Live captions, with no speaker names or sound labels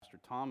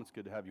Pastor Tom. It's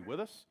good to have you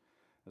with us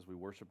as we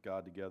worship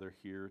God together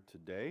here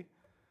today.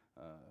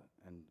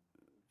 And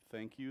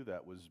thank you.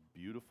 That was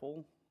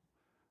beautiful.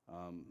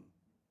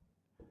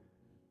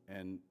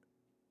 And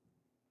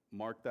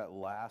Mark, that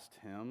last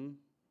hymn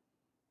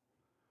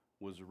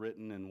was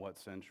written in what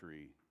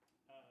century?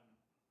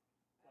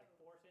 Like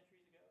 4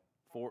 centuries ago.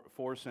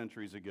 Four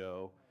centuries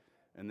ago,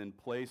 and then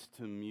placed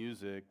to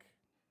music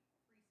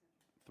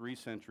 3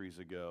 centuries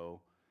ago.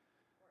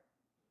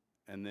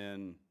 And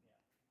then,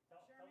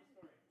 Tell the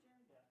story.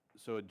 Yeah.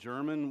 so a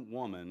German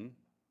woman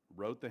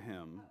wrote the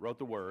hymn, wrote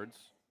the words,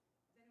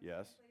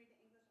 yes.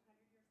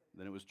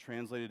 Then it was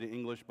translated to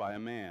English by a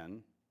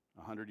man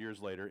 100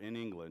 years later in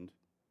England.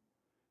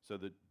 So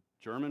the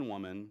German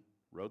woman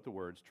wrote the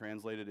words,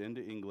 translated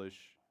into English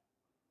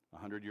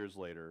 100 years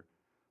later,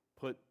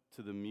 put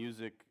to the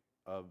music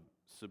of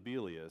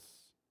Sibelius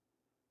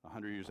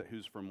 100 years,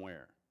 who's from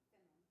where?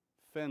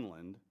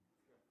 Finland.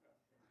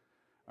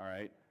 All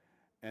right.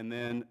 And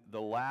then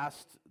the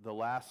last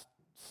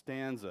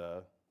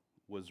stanza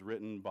was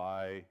written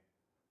by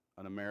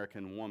an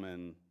American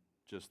woman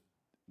just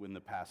within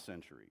the past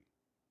century.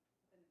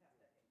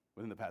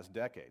 Within the past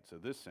decade, so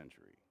this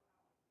century.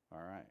 All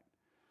right.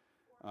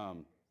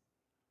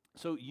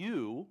 So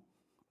you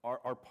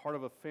are part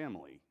of a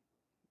family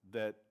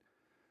that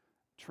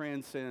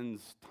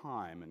transcends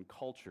time and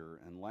culture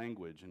and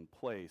language and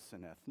place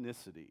and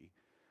ethnicity.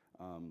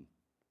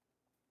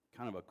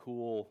 Kind of a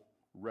cool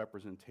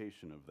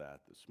representation of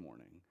that this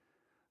morning.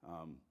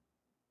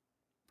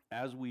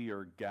 As we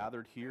are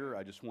gathered here,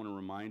 I just want to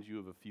remind you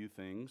of a few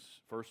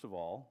things. First of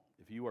all,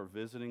 if you are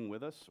visiting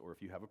with us or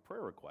if you have a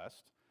prayer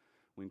request,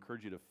 we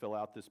encourage you to fill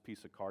out this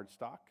piece of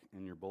cardstock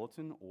in your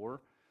bulletin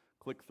or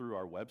click through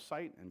our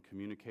website and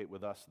communicate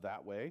with us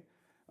that way.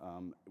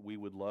 We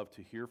would love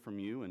to hear from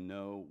you and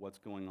know what's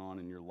going on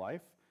in your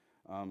life.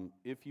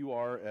 If you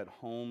are at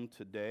home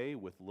today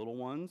with little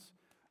ones,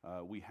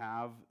 we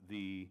have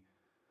the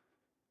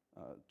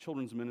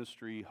Children's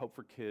Ministry Hope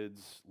for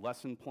Kids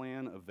lesson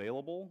plan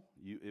available.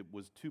 It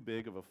was too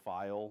big of a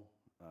file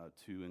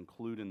to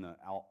include in the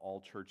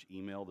all church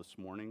email this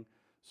morning.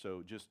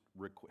 So just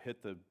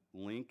hit the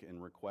link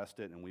and request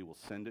it, and we will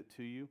send it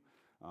to you.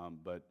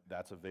 But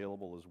that's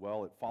available as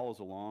well. It follows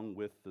along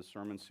with the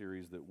sermon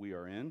series that we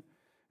are in,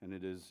 and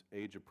it is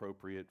age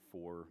appropriate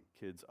for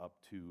kids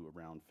up to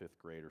around 5th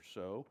grade or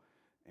so,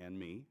 and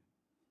me.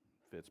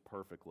 Fits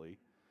perfectly.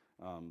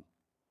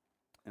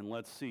 And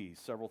let's see,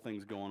 several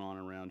things going on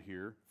around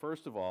here.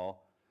 First of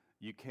all,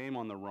 you came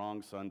on the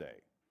wrong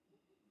Sunday.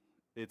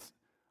 It's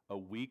a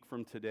week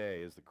from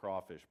today is the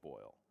crawfish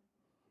boil.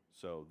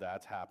 So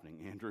that's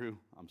happening. Andrew,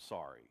 I'm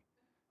sorry.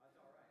 That's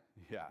all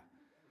right. Yeah.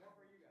 More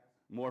for you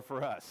guys. More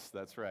for us,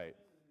 that's right.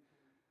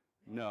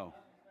 No.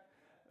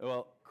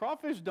 Well,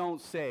 crawfish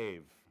don't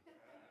save.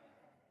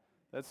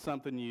 That's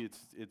something you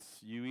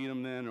eat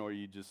them then or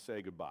you just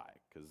say goodbye,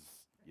 because,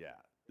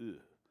 yeah.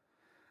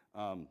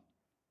 Ugh.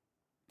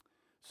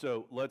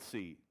 So let's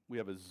see. We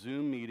have a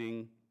Zoom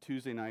meeting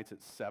Tuesday nights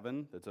at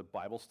 7. That's a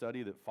Bible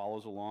study that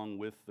follows along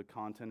with the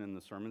content in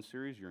the sermon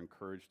series. You're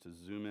encouraged to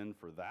Zoom in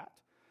for that.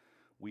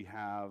 We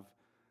have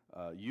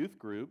a youth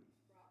group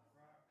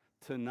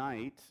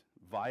tonight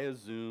via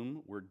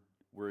Zoom.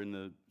 We're in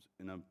the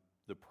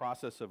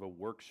process of a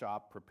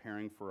workshop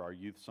preparing for our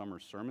youth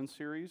summer sermon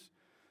series.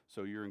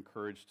 So you're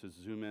encouraged to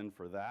Zoom in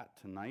for that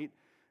tonight,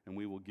 and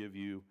we will give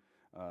you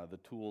the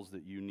tools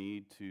that you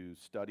need to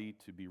study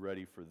to be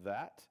ready for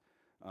that.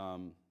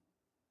 And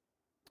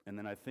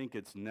then I think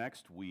it's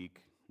next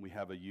week we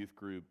have a youth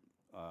group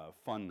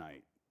fun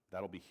night.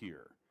 That'll be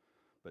here,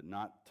 but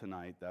not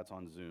tonight. That's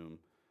on Zoom.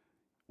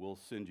 We'll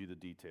send you the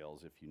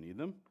details if you need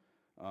them.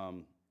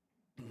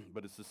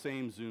 But it's the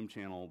same Zoom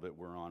channel that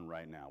we're on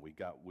right now. We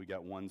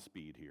got one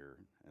speed here,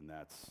 and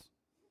that's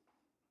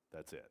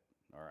it.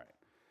 All right.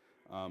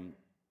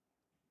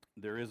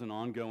 There is an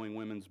ongoing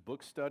women's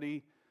book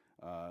study.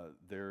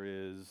 There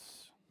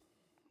is,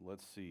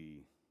 let's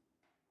see,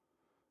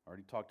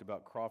 already talked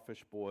about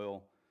crawfish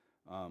boil.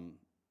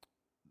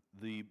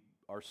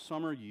 Our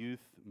summer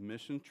youth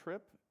mission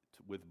trip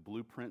with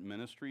Blueprint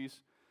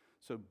Ministries.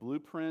 So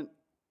Blueprint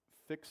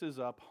fixes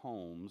up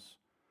homes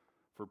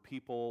for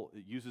people.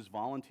 It uses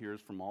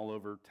volunteers from all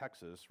over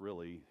Texas,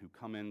 really, who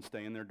come in,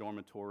 stay in their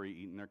dormitory,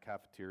 eat in their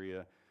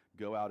cafeteria,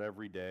 go out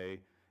every day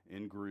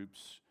in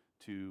groups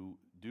to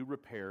do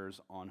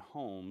repairs on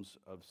homes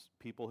of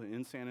people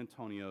in San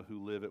Antonio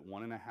who live at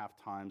 1.5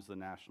 times the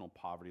national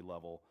poverty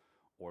level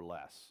or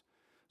less.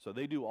 So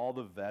they do all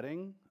the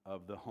vetting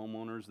of the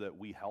homeowners that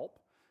we help,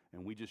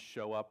 and we just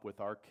show up with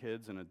our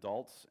kids and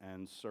adults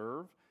and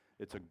serve.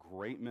 It's a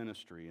great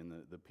ministry,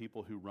 and the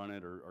people who run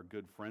it are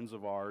good friends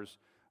of ours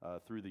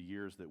through the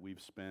years that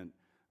we've spent.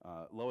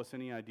 Lois,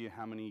 any idea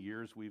how many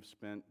years we've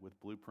spent with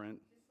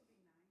Blueprint?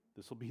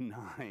 This will be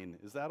 9.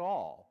 Is that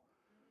all?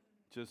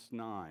 Just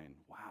 9.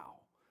 Wow.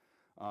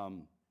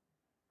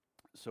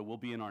 So we'll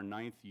be in our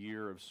 9th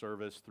year of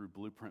service through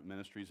Blueprint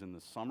Ministries in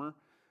the summer,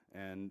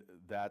 and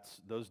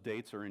those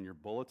dates are in your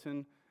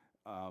bulletin.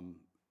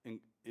 And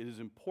it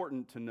is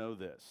important to know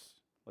this.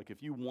 Like,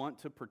 if you want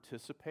to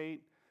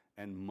participate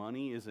and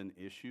money is an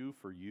issue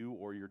for you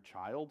or your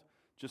child,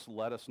 just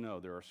let us know.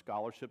 There are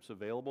scholarships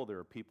available. There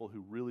are people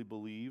who really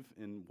believe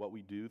in what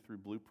we do through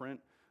Blueprint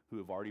who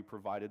have already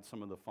provided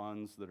some of the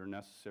funds that are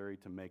necessary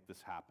to make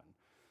this happen.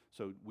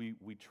 So we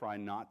try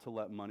not to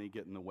let money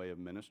get in the way of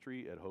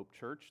ministry at Hope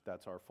Church.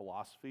 That's our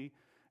philosophy.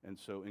 And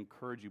so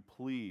encourage you,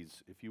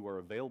 please, if you are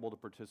available to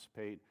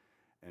participate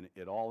and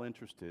at all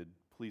interested,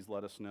 please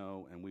let us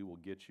know and we will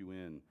get you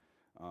in.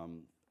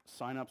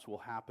 Sign-ups will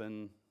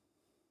happen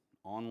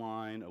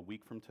online a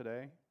week from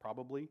today,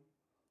 probably.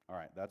 All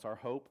right, that's our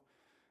hope.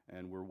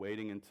 And we're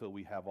waiting until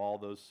we have all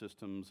those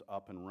systems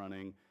up and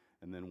running,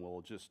 and then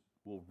we'll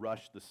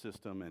rush the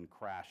system and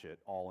crash it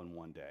all in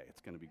one day.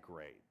 It's going to be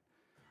great.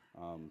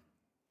 All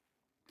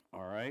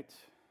right,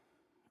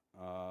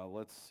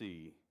 let's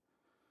see.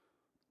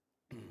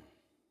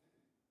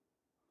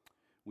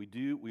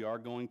 We are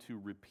going to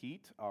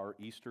repeat our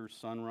Easter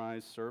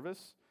sunrise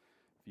service.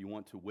 If you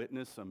want to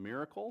witness a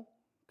miracle,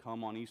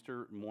 come on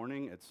Easter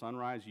morning at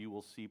sunrise. You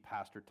will see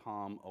Pastor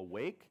Tom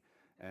awake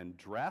and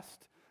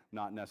dressed,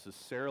 not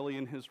necessarily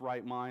in his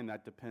right mind.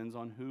 That depends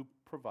on who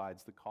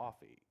provides the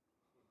coffee.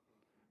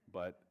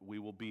 But we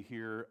will be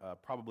here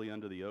probably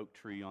under the oak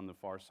tree on the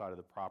far side of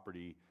the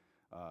property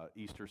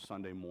Easter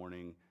Sunday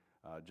morning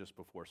just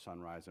before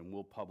sunrise, and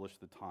we'll publish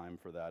the time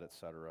for that,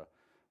 etc.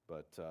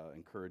 But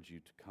encourage you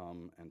to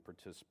come and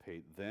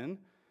participate then.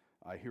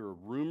 I hear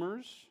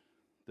rumors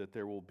that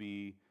there will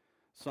be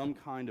some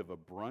kind of a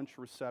brunch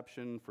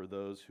reception for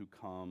those who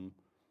come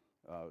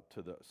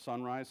to the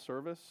sunrise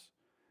service,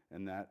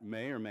 and that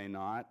may or may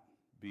not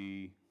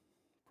be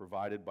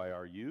provided by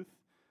our youth,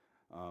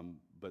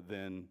 but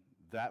then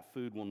that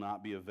food will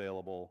not be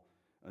available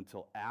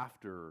until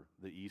after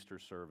the Easter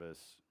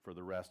service for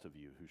the rest of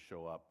you who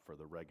show up for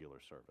the regular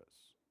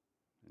service.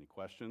 Any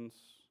questions?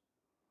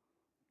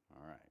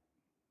 All right.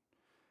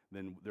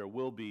 Then there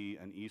will be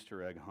an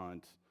Easter egg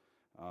hunt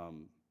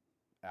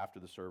after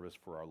the service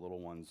for our little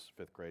ones,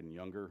 5th grade and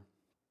younger.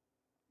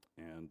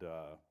 And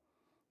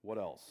what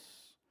else?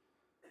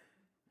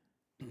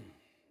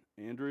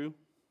 Andrew,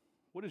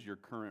 what is your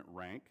current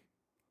rank?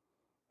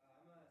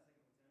 I'm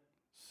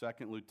a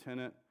second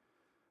lieutenant.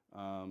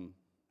 Second lieutenant.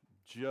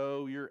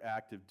 Joe, you're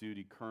active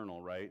duty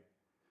colonel, right?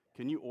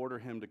 Can you order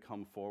him to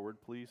come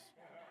forward, please?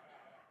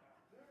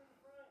 Yes,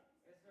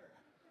 sir.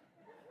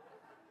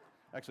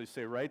 Actually,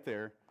 say right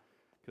there,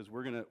 because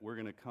we're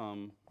gonna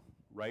come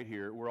right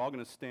here. We're all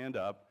gonna stand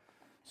up.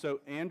 So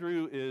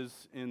Andrew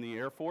is in the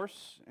Air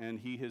Force, and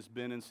he has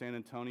been in San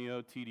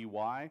Antonio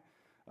TDY,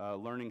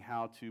 learning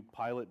how to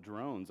pilot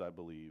drones, I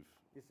believe.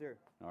 Yes, sir.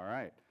 All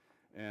right,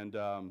 and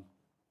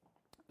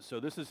so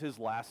this is his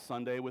last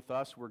Sunday with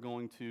us. We're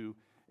going to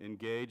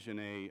engage in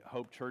a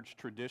Hope Church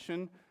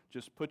tradition.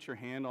 Just put your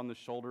hand on the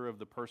shoulder of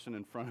the person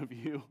in front of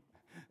you,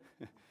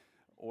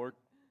 or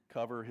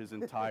cover his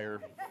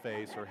entire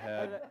face or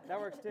head That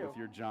works too. with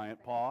your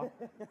giant paw.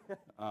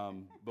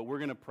 But we're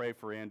going to pray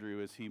for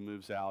Andrew as he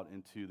moves out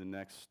into the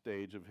next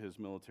stage of his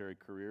military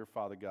career.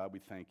 Father God, we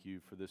thank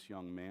you for this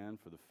young man,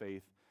 for the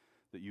faith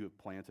that you have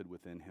planted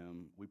within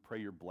him. We pray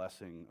your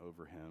blessing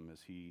over him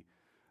as he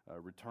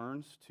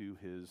returns to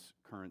his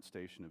current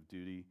station of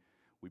duty.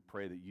 We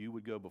pray that you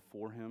would go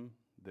before him,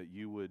 that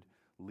you would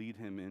lead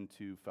him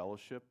into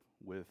fellowship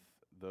with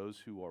those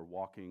who are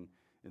walking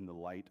in the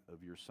light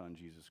of your Son,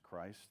 Jesus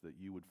Christ, that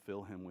you would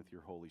fill him with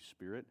your Holy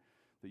Spirit,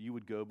 that you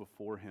would go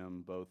before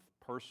him both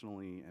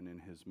personally and in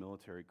his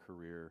military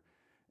career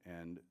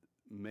and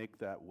make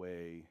that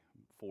way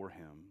for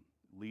him.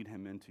 Lead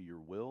him into your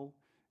will,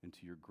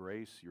 into your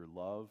grace, your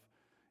love,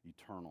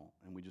 eternal.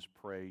 And we just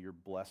pray your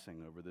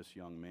blessing over this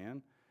young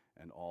man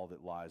and all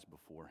that lies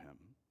before him.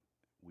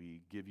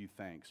 We give you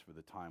thanks for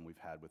the time we've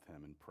had with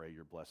him and pray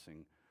your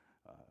blessing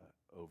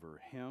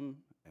over him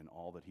and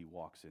all that he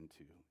walks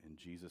into. In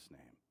Jesus' name,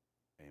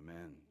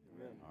 amen.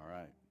 Amen. All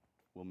right.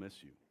 We'll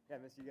miss you. Yeah, I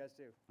miss you guys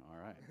too. All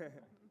right.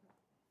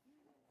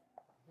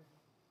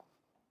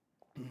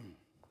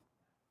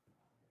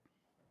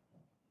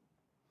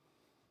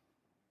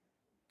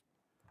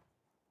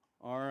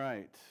 All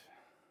right.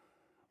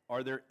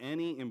 Are there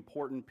any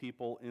important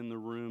people in the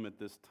room at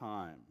this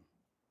time?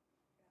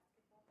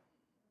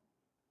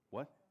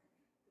 What?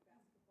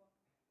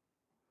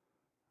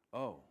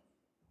 Oh,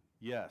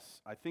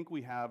 yes. I think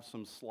we have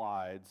some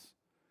slides.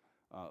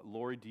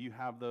 Lori, do you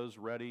have those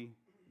ready?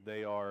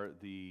 They are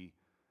the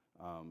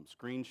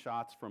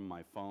screenshots from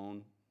my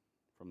phone,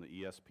 from the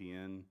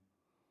ESPN.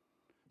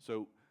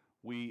 So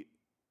we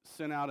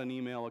sent out an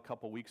email a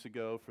couple weeks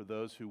ago for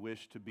those who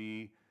wish to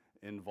be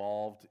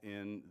involved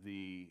in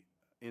the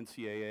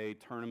NCAA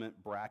tournament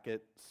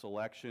bracket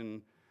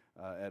selection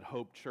at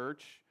Hope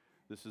Church.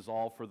 This is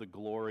all for the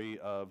glory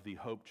of the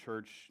Hope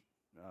Church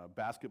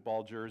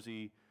basketball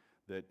jersey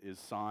that is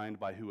signed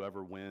by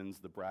whoever wins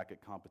the bracket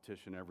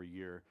competition every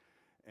year.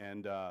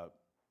 And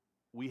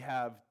we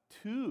have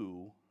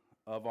 2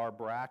 of our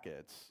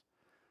brackets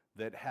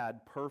that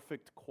had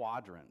perfect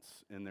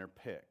quadrants in their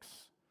picks.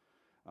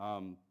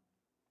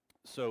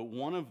 So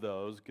one of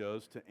those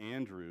goes to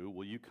Andrew.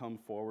 Will you come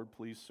forward,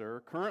 please,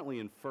 sir? Currently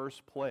in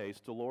first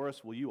place.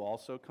 Dolores, will you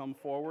also come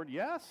forward?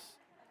 Yes.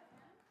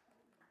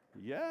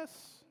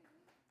 Yes.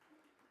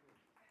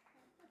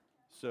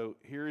 So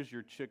here is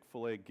your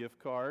Chick-fil-A gift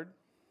card.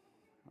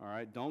 All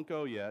right, don't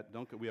go yet.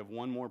 Don't go. We have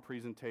one more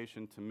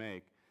presentation to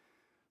make.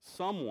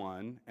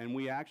 Someone, and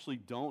we actually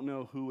don't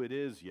know who it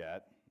is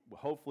yet.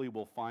 Hopefully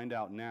we'll find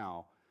out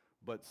now.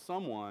 But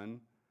someone,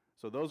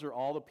 so those are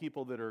all the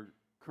people that are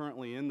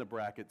currently in the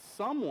bracket.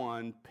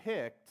 Someone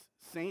picked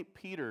St.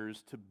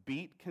 Peter's to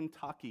beat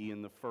Kentucky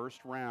in the first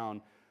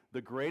round.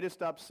 The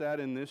greatest upset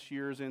in this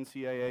year's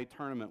NCAA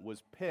tournament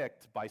was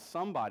picked by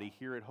somebody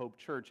here at Hope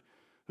Church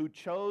who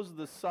chose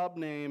the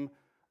subname,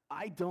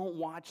 I Don't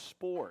Watch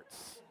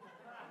Sports.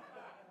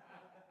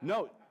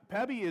 No,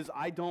 Pebby is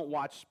I Don't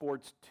Watch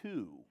Sports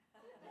too.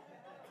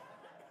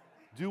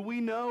 Do we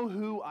know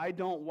who I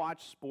Don't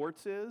Watch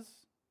Sports is?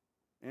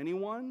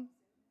 Anyone?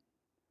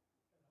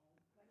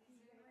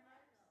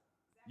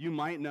 You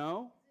might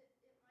know.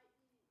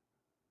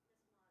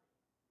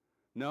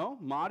 No?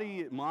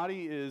 Madi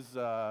is,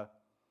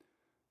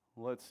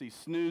 let's see,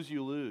 snooze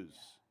you lose.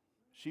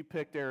 She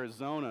picked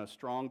Arizona,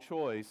 strong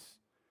choice,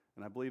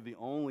 and I believe the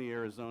only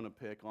Arizona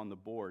pick on the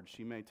board.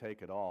 She may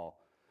take it all.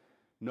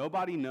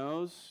 Nobody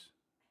knows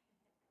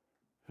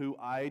who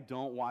I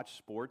Don't Watch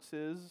Sports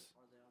is?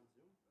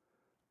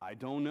 I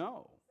don't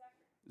know.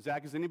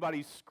 Zach, is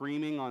anybody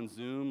screaming on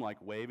Zoom, like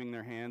waving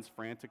their hands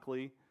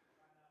frantically?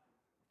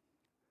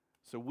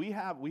 So we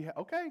have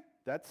okay,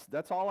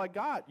 that's all I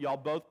got. Y'all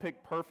both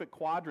picked perfect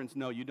quadrants.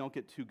 No, you don't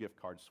get 2 gift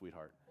cards,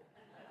 sweetheart.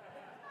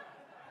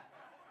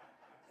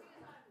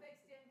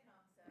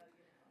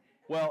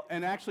 Well,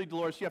 and actually,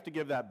 Dolores, you have to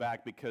give that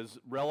back because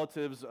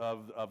relatives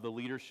of the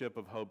leadership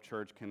of Hope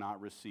Church cannot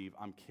receive.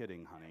 I'm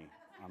kidding, honey.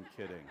 I'm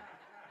kidding.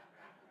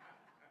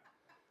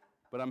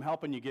 But I'm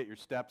helping you get your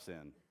steps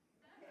in.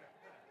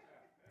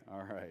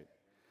 All right.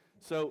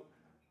 So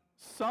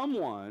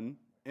someone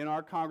in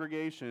our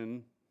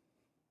congregation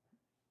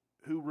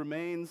who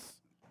remains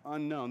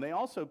unknown. They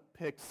also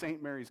picked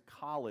St. Mary's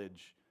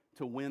College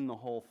to win the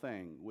whole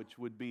thing, which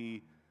would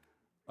be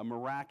a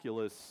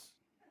miraculous,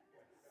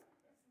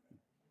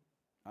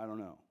 I don't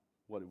know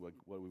what we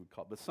would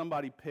call it, but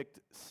somebody picked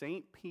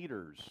St.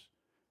 Peter's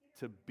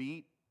to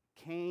beat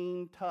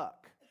Kane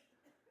Tuck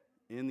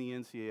in the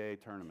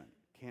NCAA tournament.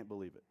 Can't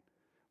believe it.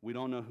 We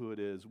don't know who it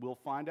is. We'll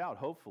find out,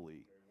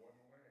 hopefully.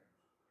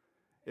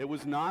 It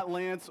was not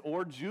Lance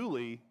or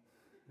Julie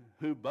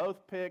who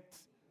both picked.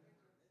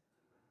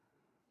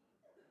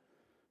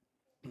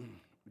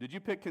 Did you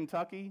pick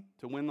Kentucky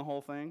to win the whole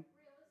thing?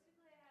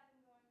 Realistically, I had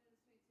them going to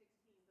the Sweet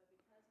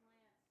 16, but because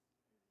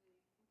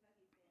Lance is a Kentucky fan,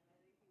 I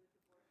think he would divorce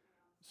me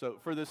on. So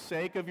for the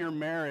sake of your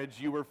marriage,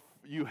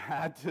 you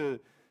had to,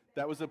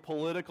 that was a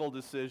political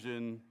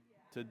decision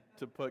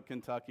to put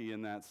Kentucky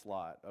in that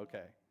slot.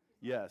 Okay.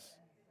 Yes.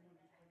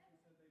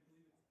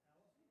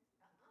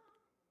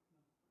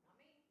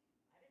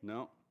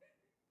 No?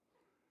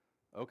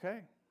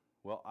 Okay.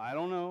 Well, I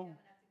don't know.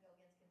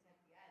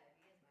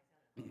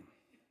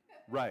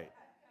 Right.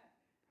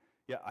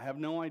 Yeah, I have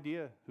no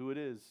idea who it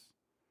is.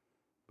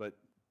 But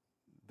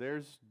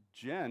there's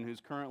Jen, who's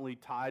currently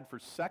tied for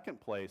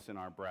second place in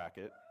our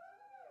bracket.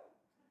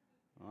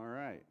 All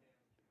right.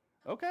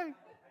 Okay.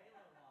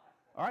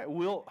 All right,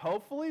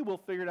 hopefully we'll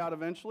figure it out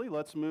eventually.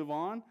 Let's move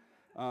on.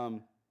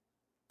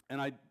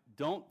 And I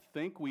don't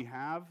think we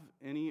have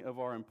any of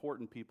our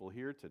important people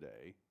here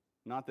today.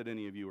 Not that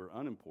any of you are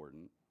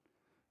unimportant.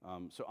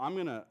 So I'm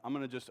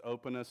gonna just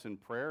open us in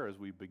prayer as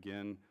we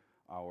begin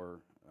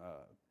our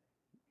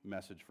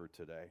message for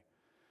today.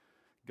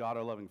 God,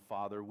 our loving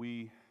Father,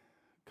 we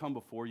come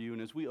before you,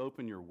 and as we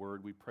open your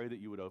word, we pray that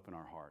you would open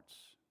our hearts,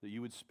 that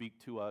you would speak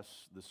to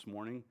us this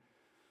morning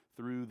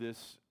through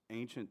this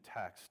ancient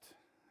text,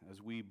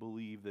 as we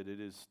believe that it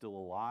is still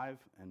alive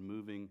and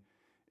moving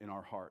in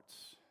our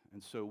hearts.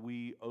 And so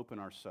we open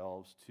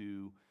ourselves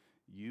to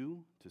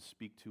you to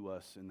speak to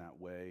us in that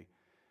way.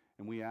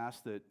 And we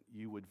ask that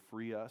you would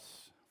free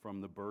us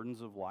from the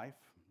burdens of life,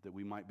 that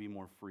we might be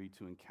more free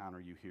to encounter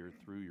you here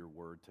through your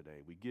word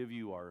today. We give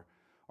you our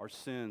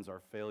sins,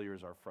 our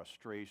failures, our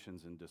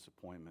frustrations and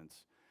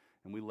disappointments,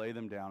 and we lay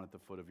them down at the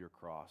foot of your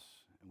cross.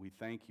 And we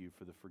thank you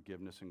for the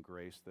forgiveness and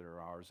grace that are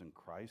ours in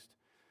Christ.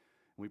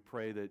 And we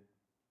pray that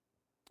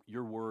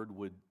your word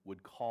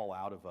would call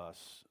out of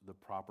us the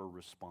proper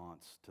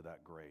response to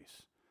that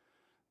grace,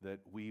 that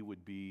we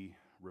would be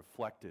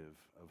reflective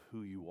of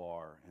who you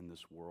are in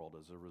this world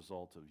as a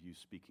result of you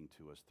speaking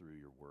to us through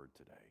your word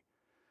today.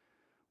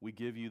 We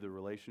give you the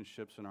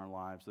relationships in our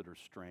lives that are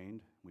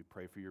strained. We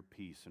pray for your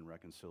peace and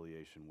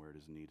reconciliation where it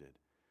is needed.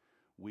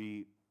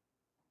 We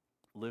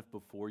lift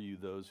before you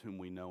those whom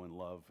we know and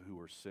love who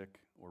are sick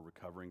or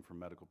recovering from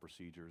medical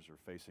procedures or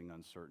facing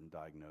uncertain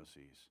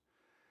diagnoses.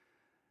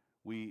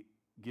 We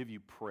give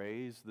you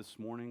praise this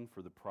morning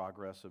for the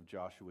progress of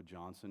Joshua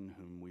Johnson,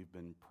 whom we've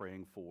been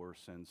praying for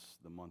since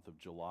the month of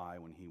July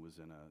when he was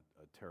in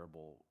a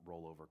terrible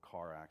rollover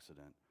car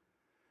accident.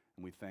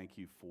 And we thank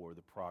you for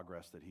the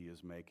progress that he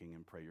is making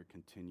and pray your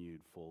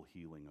continued full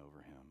healing over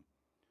him.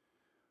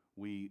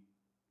 We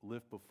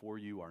lift before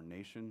you our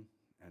nation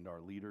and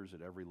our leaders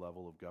at every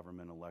level of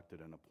government,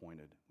 elected and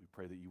appointed. We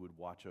pray that you would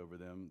watch over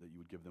them, that you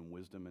would give them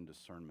wisdom and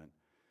discernment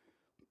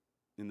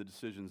in the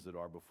decisions that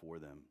are before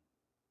them.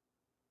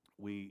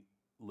 We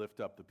lift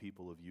up the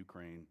people of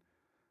Ukraine,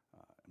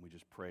 and we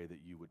just pray that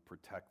you would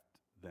protect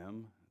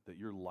them, that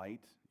your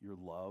light, your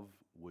love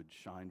would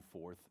shine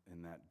forth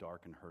in that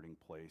dark and hurting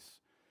place.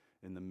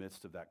 In the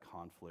midst of that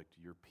conflict,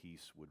 your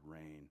peace would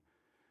reign.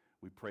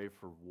 We pray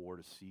for war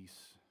to cease,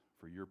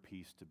 for your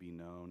peace to be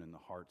known in the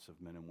hearts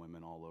of men and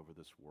women all over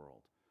this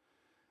world.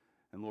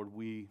 And Lord,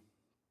 we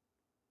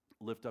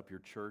lift up your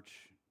church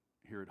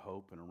here at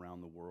Hope and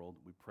around the world.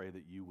 We pray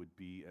that you would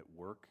be at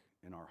work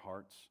in our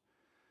hearts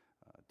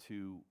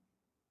to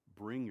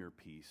bring your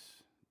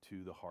peace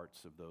to the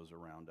hearts of those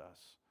around us,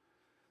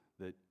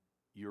 that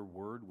your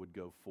word would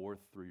go forth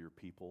through your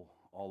people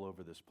all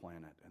over this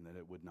planet and that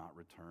it would not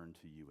return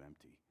to you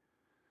empty.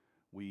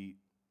 We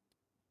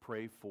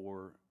pray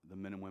for the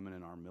men and women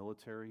in our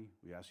military.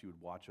 We ask you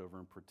would watch over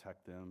and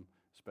protect them,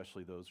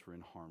 especially those who are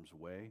in harm's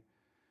way.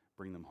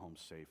 Bring them home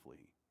safely.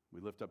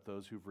 We lift up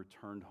those who've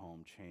returned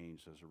home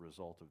changed as a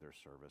result of their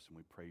service, and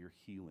we pray your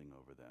healing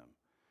over them.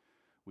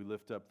 We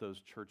lift up those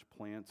church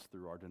plants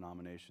through our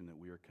denomination that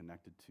we are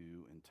connected to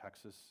in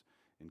Texas,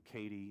 in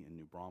Katy, in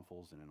New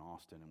Braunfels, and in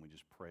Austin, and we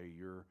just pray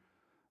your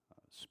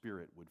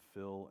spirit would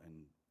fill and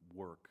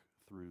work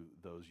through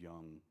those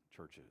young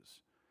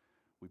churches.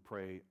 We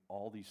pray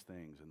all these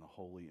things in the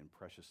holy and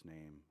precious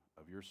name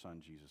of your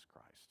Son, Jesus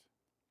Christ.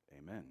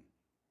 Amen.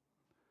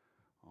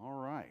 All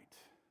right.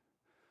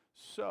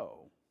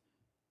 So,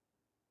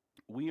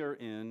 we are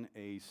in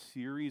a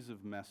series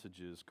of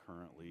messages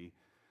currently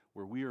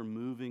where we are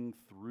moving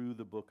through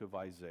the book of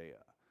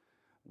Isaiah.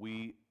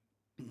 We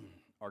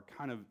are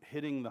kind of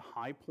hitting the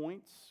high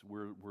points.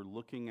 We're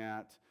looking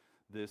at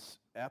this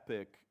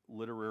epic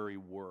literary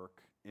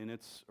work in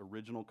its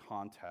original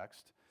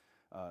context,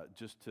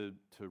 just to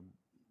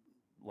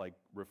like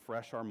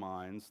refresh our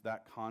minds.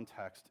 That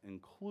context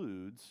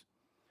includes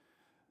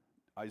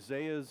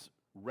Isaiah's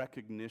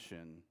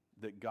recognition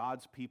that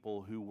God's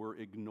people who were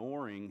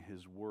ignoring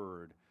his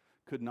word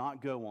could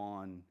not go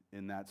on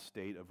in that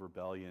state of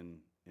rebellion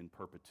in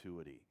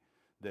perpetuity,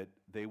 that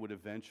they would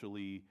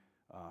eventually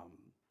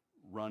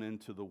run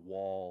into the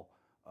wall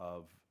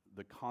of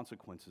the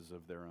consequences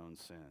of their own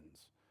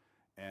sins.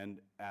 And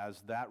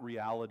as that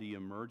reality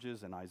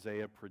emerges and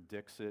Isaiah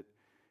predicts it,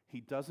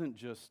 he doesn't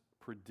just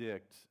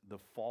predict the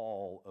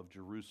fall of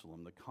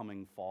Jerusalem, the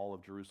coming fall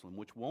of Jerusalem,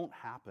 which won't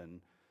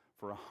happen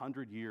for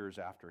 100 years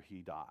after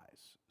he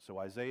dies. So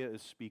Isaiah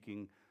is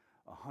speaking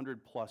 100+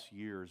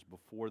 years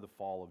before the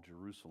fall of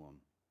Jerusalem,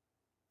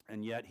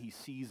 and yet he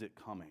sees it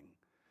coming.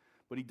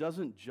 But he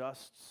doesn't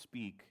just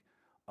speak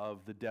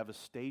of the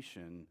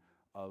devastation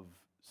of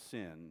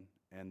sin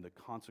and the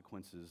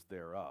consequences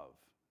thereof.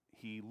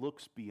 He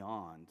looks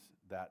beyond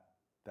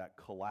that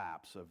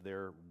collapse of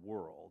their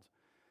world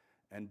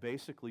and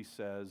basically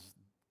says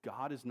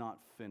God is not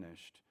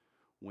finished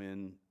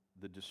when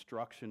the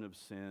destruction of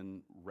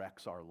sin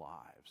wrecks our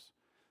lives.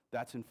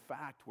 That's in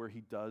fact where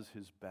he does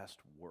his best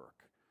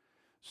work.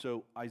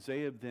 So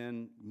Isaiah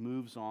then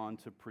moves on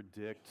to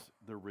predict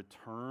the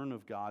return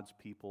of God's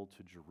people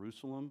to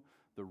Jerusalem,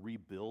 the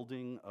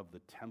rebuilding of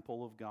the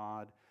temple of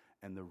God,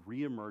 and the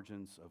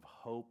reemergence of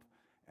hope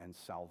and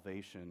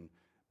salvation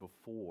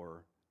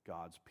before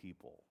God's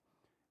people.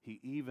 He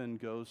even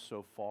goes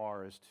so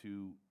far as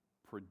to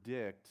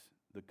predict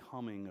the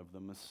coming of the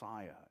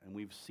Messiah. And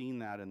we've seen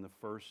that in the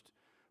first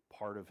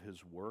part of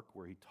his work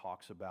where he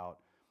talks about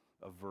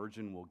a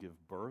virgin will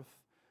give birth,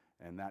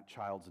 and that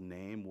child's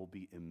name will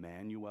be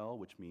Emmanuel,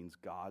 which means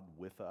God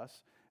with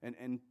us.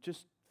 And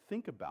just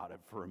think about it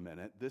for a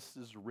minute. This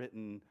is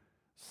written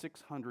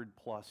 600+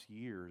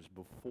 years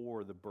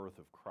before the birth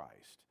of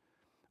Christ.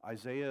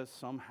 Isaiah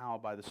somehow,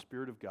 by the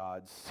Spirit of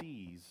God,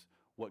 sees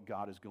what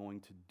God is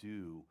going to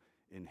do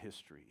in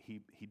history.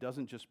 He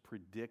doesn't just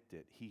predict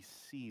it, he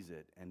sees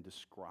it and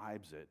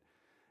describes it.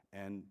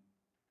 And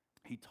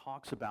he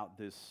talks about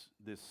this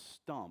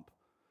stump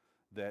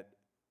that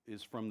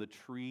is from the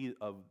tree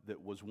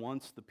that was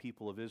once the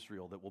people of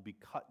Israel, that will be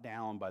cut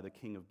down by the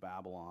king of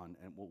Babylon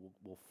and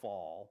will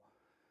fall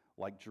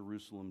like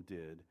Jerusalem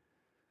did.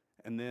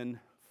 And then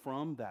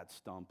from that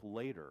stump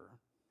later,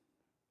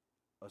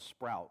 a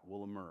sprout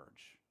will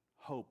emerge.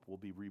 Hope will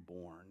be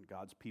reborn.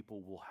 God's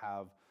people will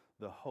have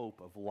the hope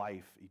of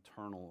life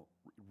eternal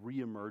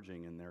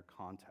reemerging in their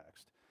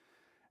context.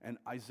 And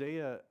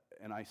Isaiah,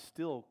 and I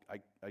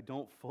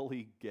don't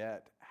fully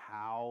get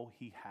how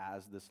he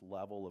has this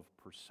level of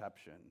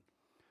perception,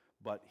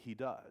 but he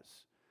does.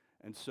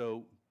 And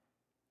so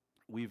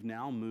we've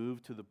now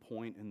moved to the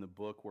point in the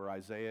book where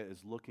Isaiah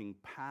is looking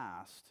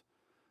past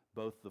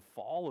both the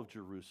fall of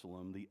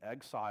Jerusalem, the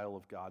exile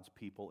of God's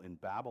people in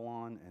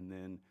Babylon, and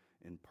then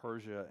in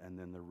Persia, and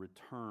then the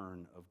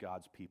return of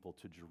God's people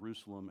to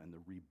Jerusalem and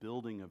the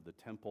rebuilding of the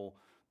temple,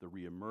 the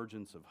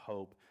reemergence of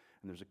hope.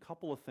 And there's a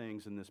couple of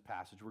things in this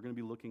passage. We're going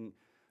to be looking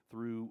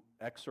through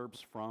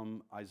excerpts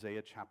from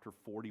Isaiah chapter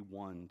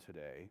 41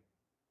 today.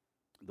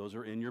 Those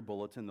are in your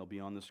bulletin. They'll be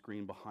on the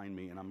screen behind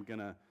me, and I'm going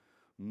to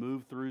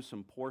move through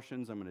some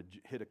portions. I'm going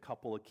to hit a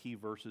couple of key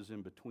verses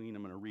in between.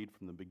 I'm going to read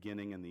from the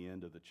beginning and the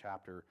end of the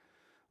chapter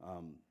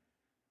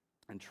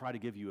and try to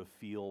give you a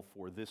feel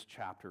for this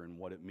chapter and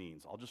what it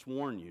means. I'll just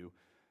warn you,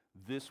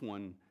 this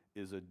one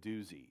is a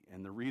doozy.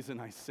 And the reason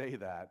I say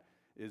that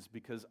is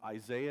because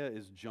Isaiah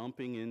is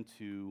jumping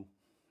into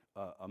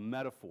a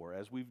metaphor.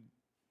 As we've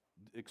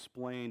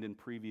explained in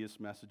previous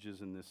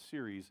messages in this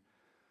series,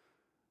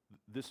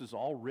 this is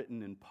all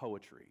written in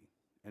poetry,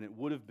 and it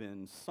would have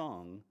been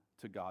sung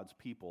to God's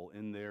people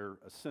in their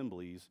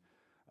assemblies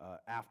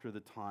after the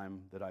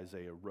time that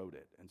Isaiah wrote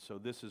it. And so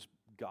this is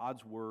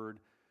God's word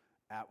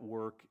at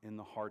work in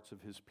the hearts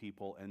of his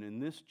people. And in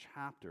this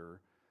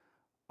chapter,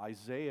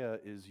 Isaiah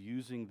is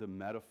using the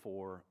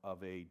metaphor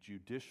of a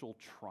judicial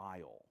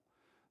trial.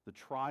 The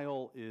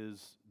trial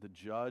is the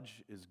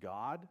judge is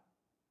God,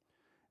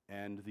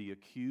 and the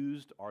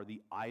accused are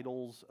the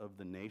idols of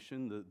the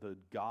nation, the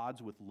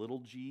gods with little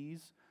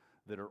g's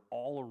that are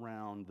all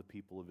around the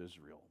people of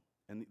Israel.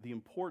 And the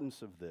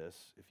importance of this,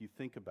 if you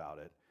think about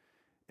it,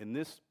 in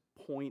this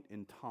point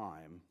in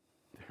time,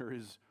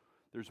 there's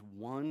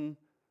one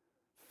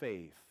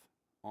faith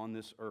on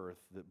this earth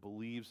that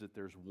believes that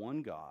there's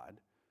one God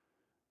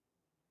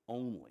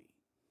only.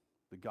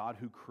 The God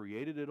who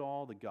created it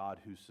all, the God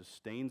who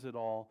sustains it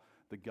all,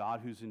 the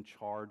God who's in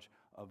charge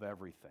of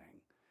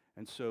everything.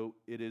 And so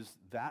it is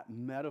that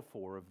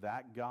metaphor of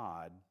that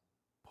God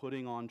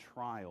putting on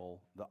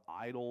trial the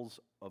idols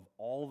of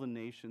all the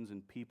nations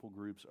and people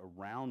groups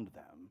around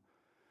them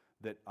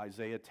that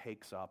Isaiah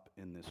takes up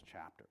in this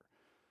chapter.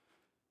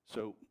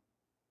 So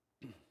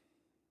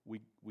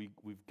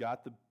we've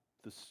got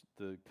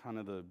the kind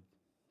of the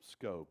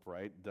scope,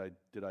 right?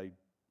 Did I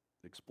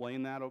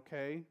explain that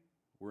okay?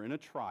 We're in a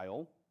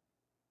trial.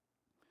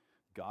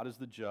 God is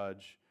the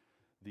judge.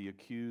 The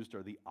accused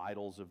are the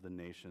idols of the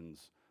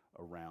nations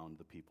around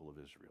the people of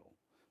Israel.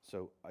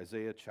 So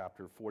Isaiah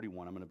chapter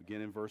 41, I'm going to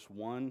begin in verse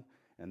 1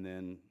 and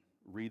then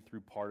read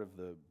through part of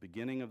the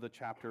beginning of the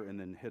chapter and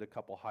then hit a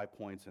couple high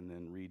points and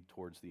then read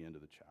towards the end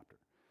of the chapter.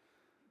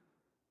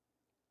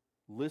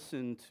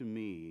 Listen to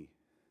me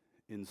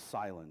in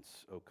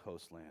silence, O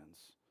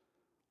coastlands.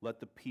 Let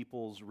the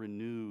peoples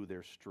renew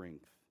their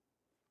strength.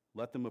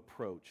 Let them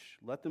approach.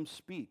 Let them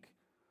speak.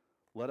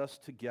 Let us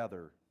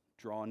together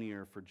draw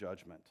near for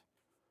judgment.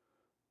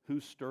 Who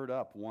stirred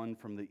up one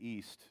from the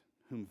east,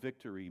 whom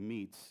victory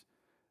meets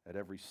at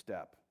every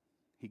step?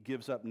 He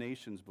gives up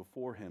nations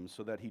before him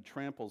so that he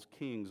tramples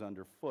kings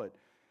underfoot.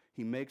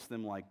 He makes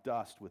them like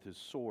dust with his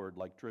sword,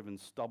 like driven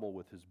stubble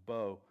with his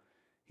bow.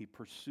 He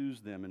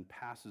pursues them and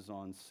passes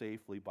on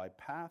safely by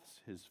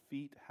paths his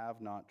feet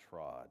have not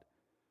trod.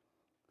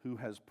 Who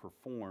has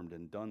performed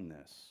and done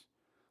this,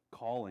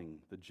 calling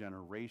the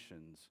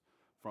generations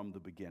from the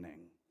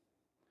beginning?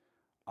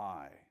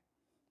 I,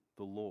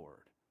 the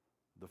Lord,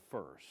 the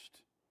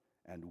first,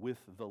 and with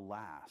the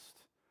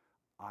last,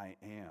 I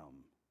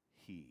am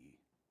he.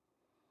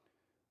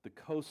 The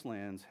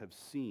coastlands have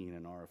seen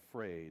and are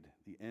afraid.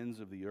 The ends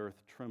of the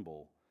earth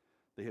tremble.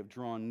 They have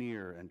drawn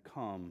near and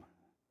come.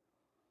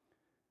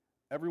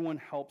 Everyone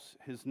helps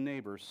his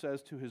neighbor,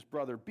 says to his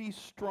brother, "Be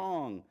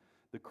strong."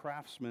 The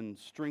craftsman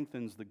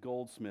strengthens the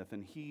goldsmith,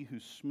 and he who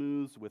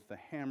smooths with the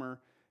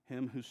hammer,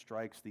 him who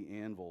strikes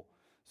the anvil,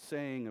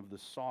 saying of the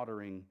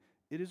soldering,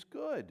 "It is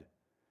good."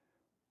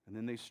 And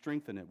then they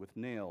strengthen it with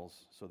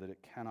nails so that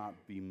it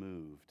cannot be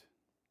moved.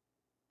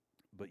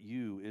 But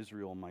you,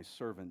 Israel, my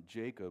servant,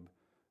 Jacob,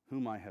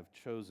 whom I have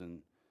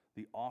chosen,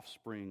 the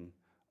offspring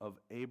of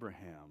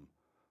Abraham,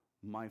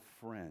 my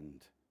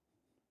friend,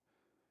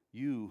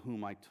 you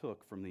whom I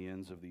took from the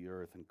ends of the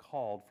earth and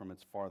called from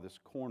its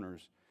farthest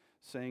corners,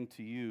 saying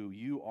to you,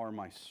 "You are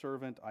my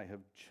servant, I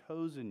have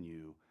chosen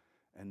you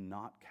and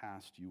not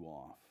cast you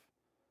off.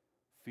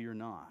 Fear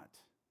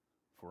not,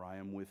 for I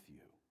am with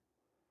you.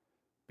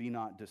 Be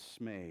not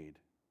dismayed,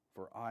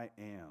 for I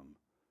am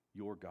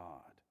your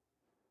God.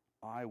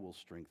 I will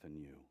strengthen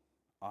you.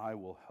 I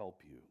will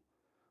help you.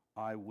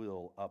 I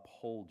will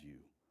uphold you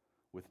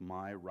with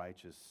my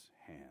righteous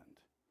hand.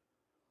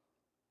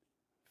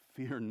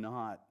 Fear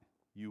not,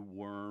 you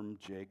worm,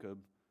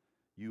 Jacob,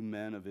 you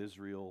men of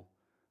Israel.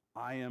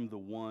 I am the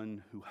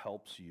one who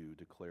helps you,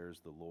 declares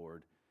the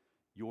Lord.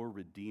 Your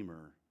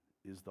Redeemer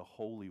is the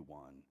Holy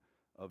One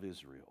of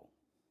Israel.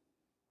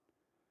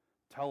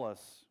 Tell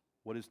us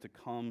what is to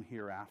come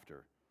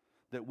hereafter,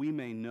 that we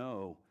may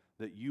know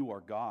that you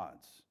are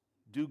gods.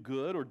 Do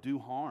good or do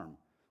harm,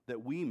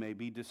 that we may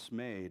be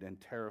dismayed and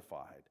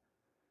terrified.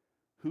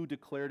 Who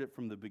declared it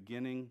from the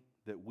beginning,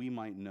 that we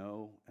might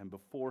know, and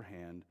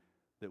beforehand,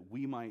 that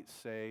we might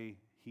say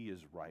he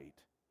is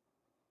right?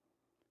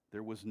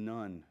 There was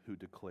none who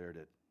declared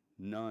it,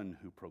 none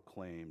who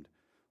proclaimed,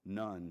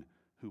 none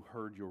who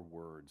heard your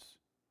words.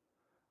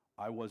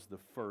 I was the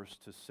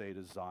first to say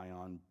to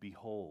Zion,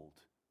 "Behold,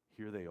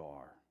 here they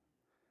are."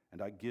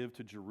 And I give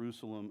to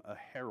Jerusalem a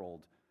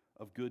herald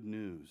of good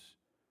news.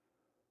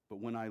 But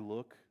when I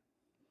look,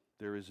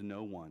 there is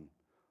no one.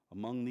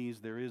 Among these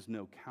there is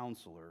no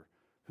counselor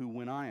who,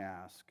 when I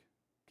ask,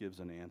 gives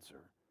an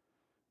answer.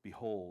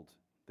 Behold,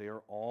 they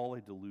are all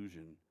a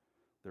delusion.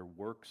 Their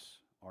works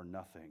are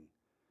nothing.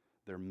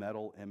 Their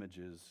metal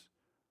images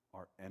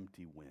are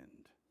empty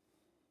wind.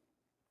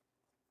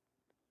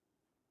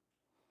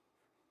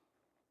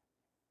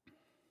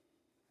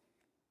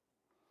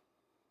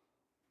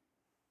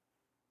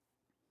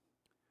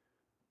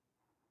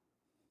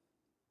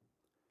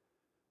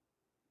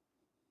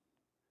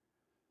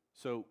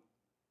 So,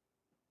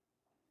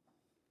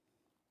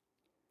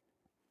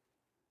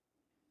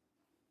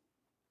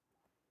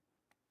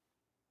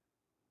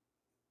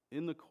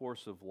 in the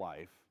course of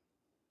life,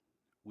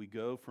 we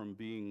go from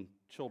being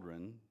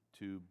children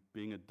to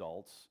being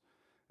adults,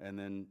 and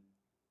then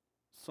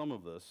some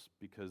of us,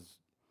 because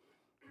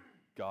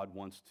God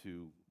wants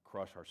to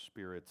crush our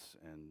spirits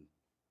and,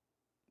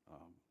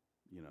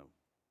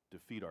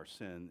 defeat our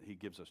sin, he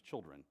gives us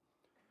children.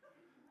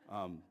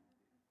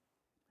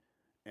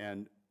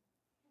 And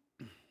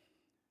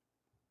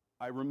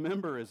I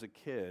remember as a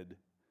kid,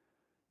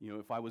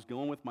 if I was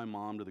going with my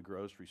mom to the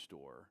grocery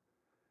store,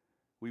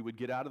 we would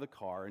get out of the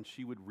car and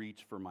she would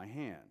reach for my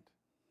hand.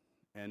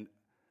 And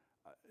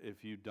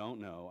if you don't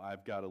know,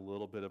 I've got a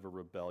little bit of a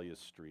rebellious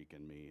streak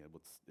in me.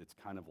 It's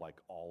kind of like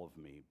all of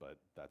me, but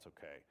that's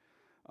okay.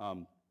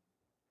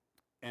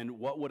 And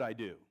what would I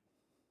do?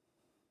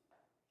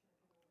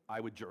 I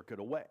would jerk it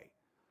away,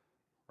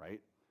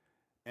 right?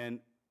 And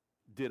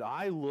did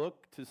I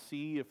look to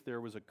see if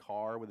there was a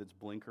car with its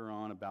blinker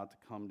on about to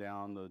come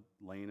down the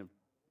lane of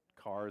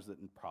cars?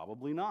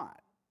 Probably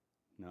not,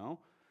 no?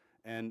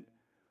 And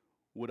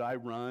would I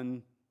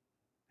run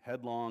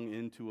headlong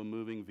into a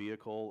moving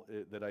vehicle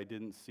that I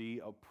didn't see?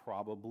 I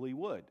probably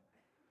would,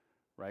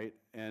 right?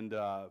 And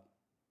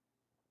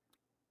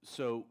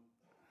so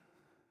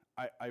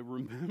I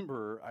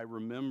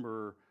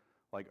remember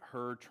like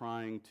her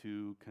trying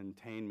to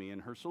contain me,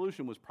 and her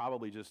solution was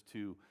probably just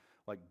to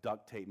like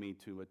duct tape me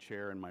to a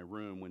chair in my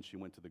room when she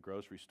went to the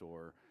grocery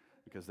store,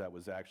 because that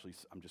was actually,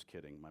 I'm just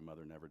kidding, my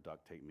mother never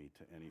duct taped me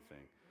to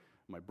anything.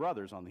 My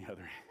brothers, on the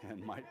other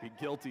hand, might be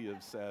guilty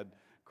of said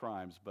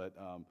crimes, but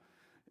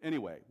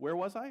anyway, where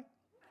was I?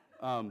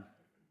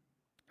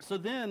 So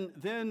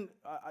then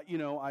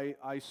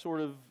I sort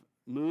of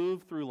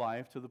moved through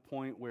life to the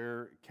point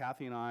where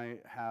Kathy and I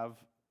have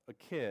a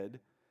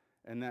kid,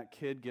 and that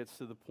kid gets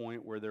to the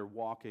point where they're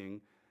walking,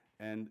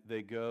 and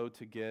they go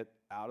to get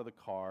out of the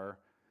car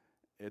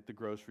at the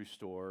grocery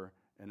store,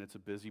 and it's a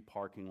busy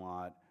parking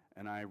lot,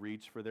 and I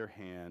reach for their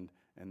hand,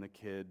 and the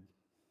kid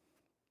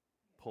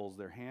pulls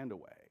their hand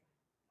away.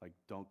 Like,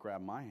 don't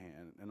grab my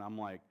hand. And I'm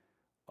like,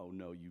 oh,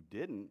 no, you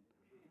didn't.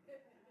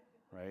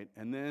 Right?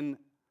 And then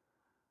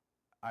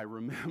I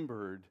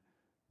remembered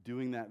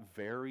doing that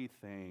very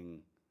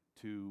thing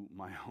to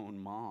my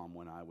own mom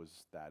when I was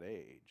that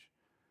age.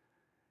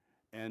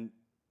 And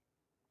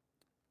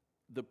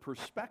the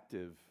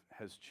perspective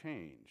has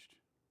changed,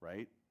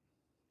 right?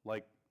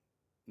 Like,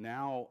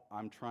 now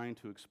I'm trying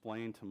to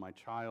explain to my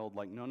child,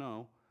 like,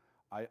 no,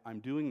 I'm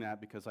doing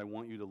that because I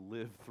want you to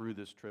live through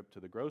this trip to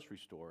the grocery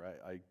store.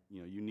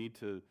 You need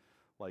to,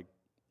 like,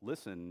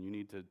 listen. You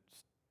need to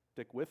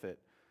stick with it.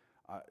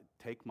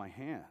 Take my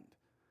hand.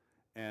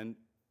 And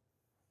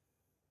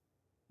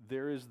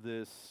there is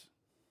this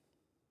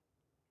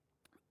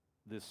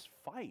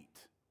fight,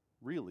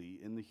 really,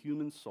 in the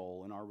human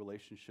soul, in our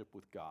relationship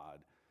with God,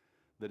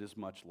 that is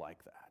much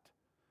like that,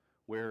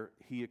 where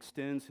he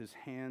extends his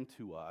hand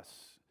to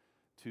us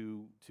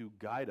to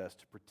guide us,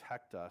 to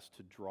protect us,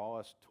 to draw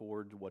us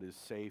toward what is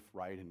safe,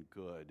 right, and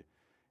good,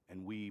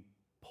 and we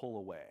pull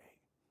away.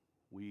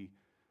 We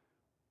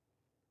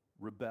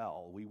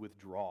rebel, we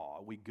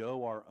withdraw, we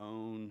go our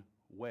own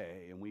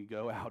way, and we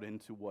go out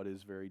into what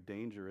is very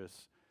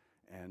dangerous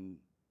and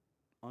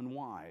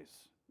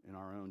unwise in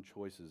our own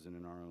choices and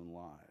in our own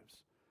lives.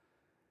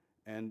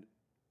 And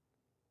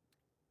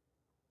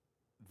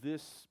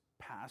this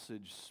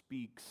passage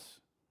speaks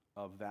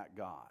of that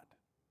God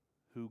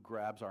who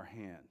grabs our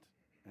hand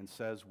and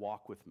says,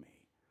 walk with me.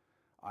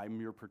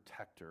 I'm your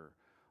protector.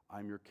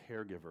 I'm your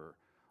caregiver.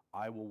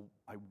 I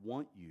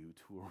want you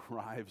to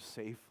arrive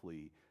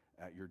safely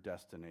at your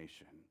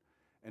destination.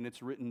 And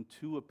it's written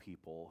to a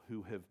people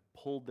who have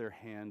pulled their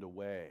hand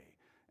away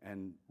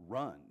and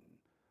run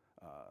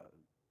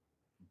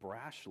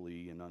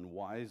brashly and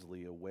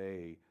unwisely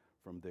away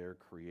from their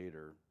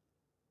Creator.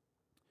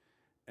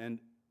 And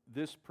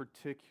this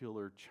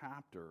particular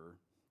chapter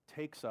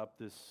takes up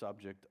this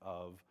subject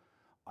of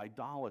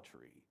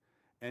idolatry.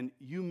 And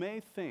you may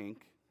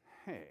think,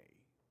 hey,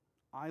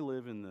 I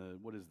live in the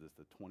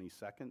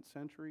 22nd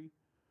century,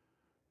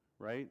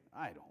 right?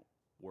 I don't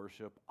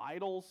worship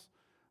idols.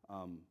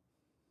 Do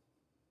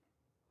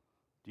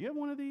you have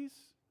one of these?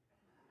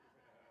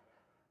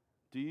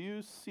 Do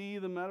you see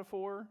the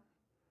metaphor?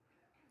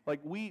 Like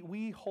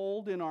we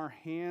hold in our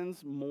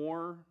hands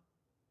more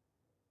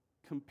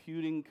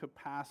computing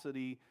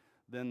capacity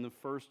than the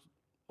first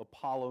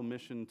Apollo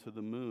mission to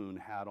the moon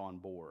had on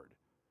board,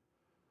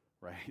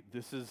 right?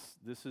 This is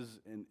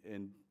and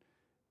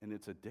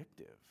it's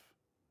addictive,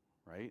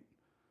 right?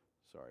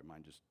 Sorry,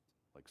 mine just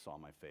like saw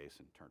my face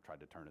and tried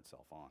to turn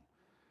itself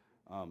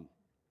on.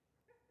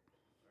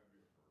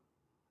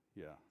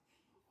 Yeah,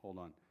 hold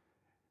on.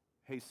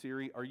 Hey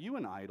Siri, are you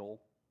an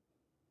idol?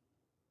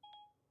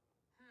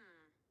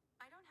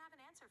 I don't have an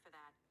answer for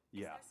that.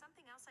 Yeah. Is there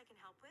something else I can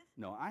help with?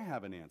 No, I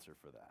have an answer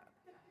for that.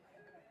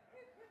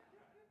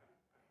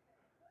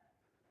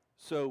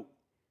 So,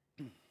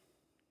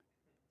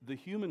 the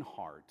human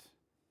heart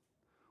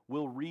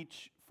will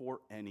reach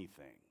for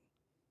anything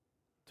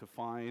to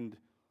find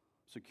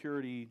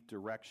security,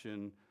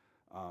 direction,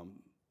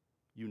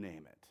 you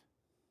name it.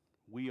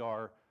 We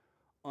are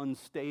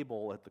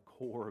unstable at the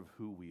core of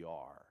who we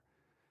are.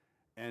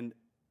 And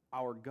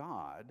our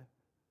God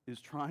is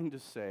trying to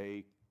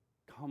say,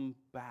 come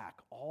back.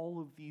 All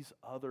of these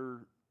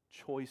other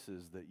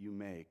choices that you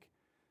make,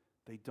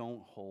 they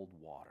don't hold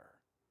water.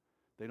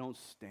 They don't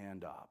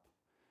stand up.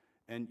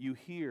 And you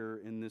hear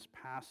in this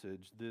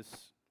passage this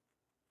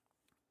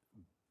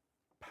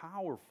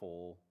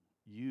powerful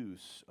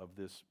use of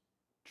this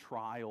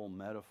trial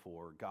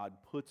metaphor. God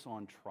puts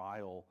on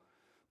trial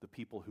the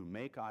people who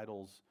make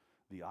idols,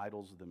 the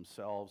idols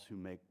themselves who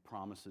make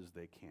promises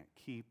they can't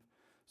keep.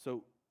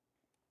 So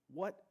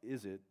what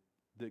is it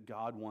that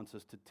God wants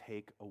us to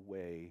take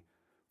away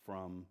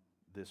from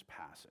this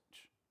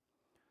passage?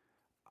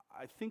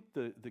 I think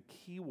the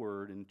key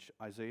word in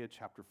Isaiah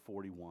chapter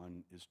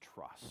 41 is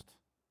trust.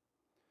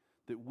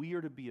 That we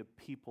are to be a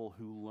people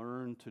who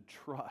learn to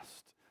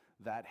trust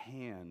that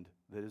hand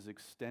that is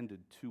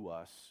extended to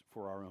us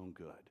for our own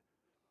good.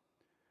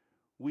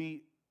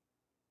 We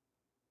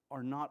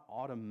are not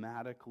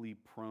automatically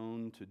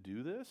prone to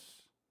do this,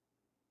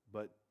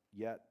 but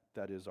yet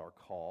that is our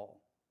call.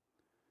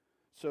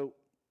 So,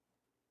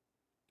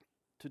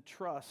 to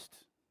trust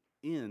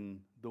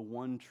in the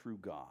one true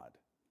God,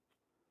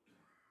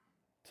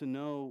 to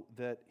know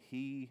that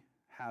He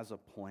has a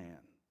plan.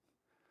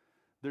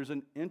 There's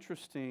an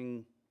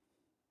interesting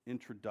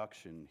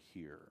introduction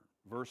here.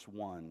 Verse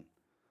 1,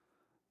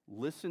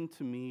 listen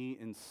to me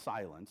in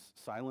silence.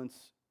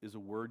 Silence is a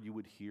word you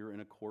would hear in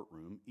a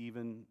courtroom,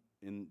 even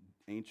in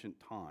ancient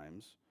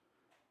times.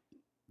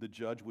 The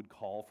judge would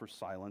call for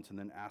silence and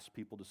then ask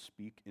people to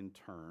speak in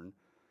turn.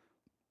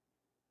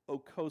 O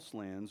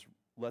coastlands,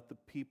 let the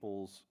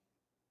peoples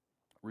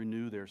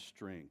renew their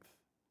strength.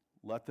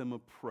 Let them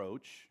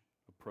approach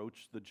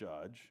the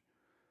judge.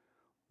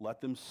 Let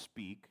them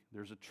speak.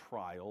 There's a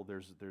trial.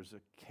 There's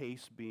a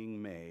case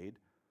being made.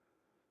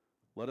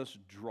 Let us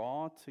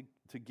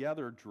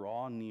together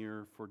draw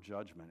near for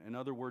judgment. In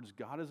other words,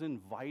 God is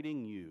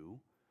inviting you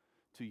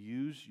to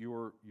use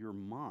your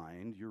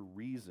mind, your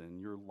reason,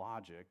 your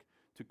logic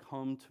to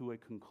come to a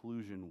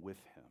conclusion with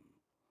Him.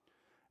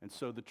 And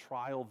so the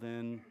trial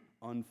then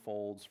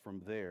unfolds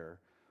from there.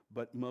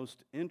 But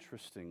most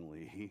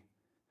interestingly,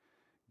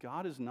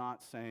 God is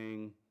not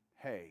saying,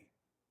 hey,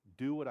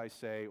 do what I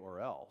say or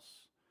else.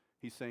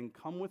 He's saying,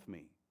 come with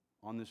me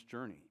on this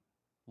journey.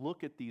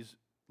 Look at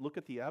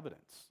the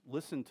evidence.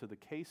 Listen to the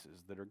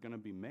cases that are going to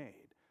be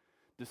made.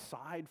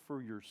 Decide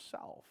for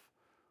yourself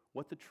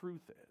what the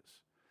truth is.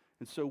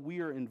 And so we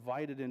are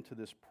invited into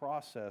this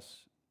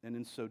process, and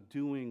in so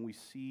doing, we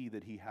see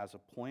that He has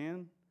a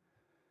plan,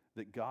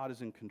 that God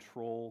is in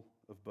control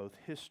of both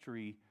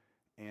history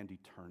and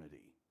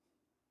eternity.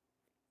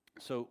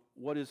 So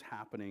what is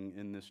happening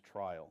in this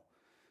trial?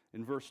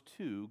 In verse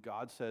 2,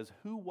 God says,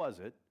 who was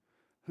it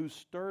who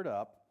stirred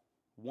up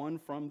one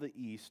from the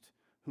east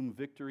whom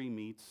victory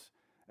meets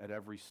at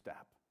every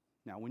step?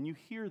 Now, when you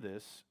hear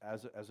this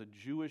as a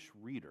Jewish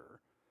reader,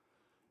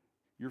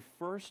 your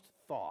first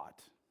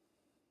thought,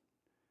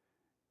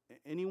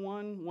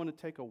 anyone want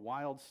to take a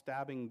wild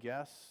stabbing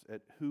guess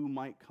at who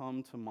might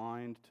come to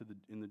mind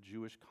in the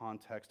Jewish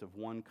context of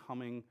one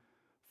coming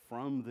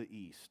from the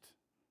east?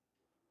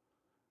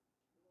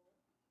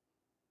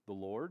 The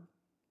Lord?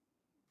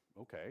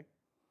 Okay.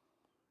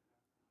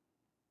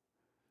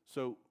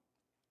 So,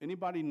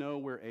 anybody know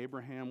where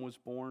Abraham was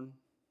born?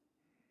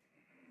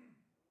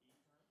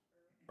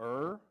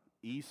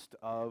 East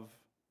of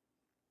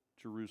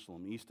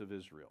Jerusalem, east of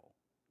Israel,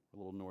 a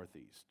little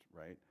northeast,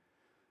 right?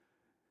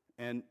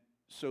 And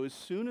so as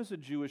soon as a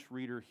Jewish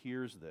reader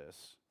hears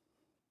this,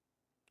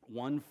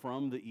 one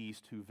from the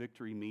east who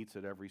victory meets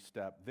at every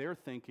step, they're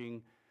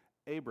thinking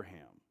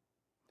Abraham.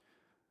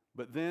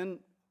 But then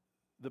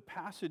the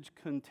passage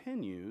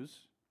continues,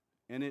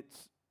 and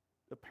it's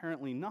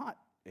apparently not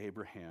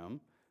Abraham,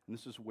 and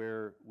this is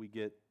where we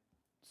get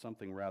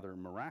something rather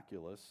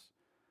miraculous.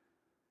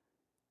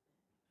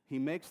 He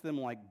makes them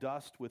like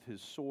dust with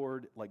his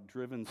sword, like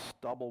driven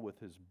stubble with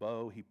his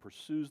bow. He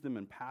pursues them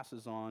and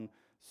passes on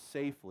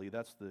safely.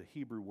 That's the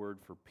Hebrew word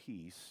for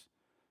peace,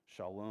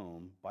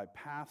 shalom, by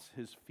paths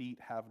his feet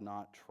have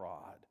not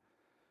trod.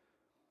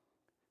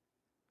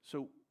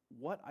 So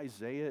what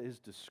Isaiah is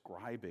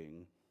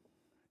describing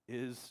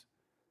is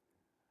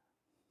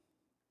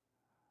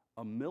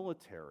a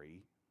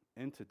military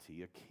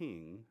entity, a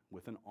king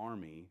with an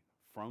army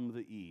from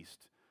the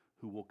east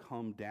who will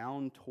come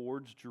down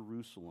towards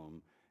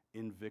Jerusalem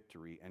in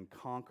victory and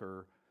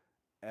conquer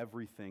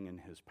everything in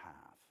his path.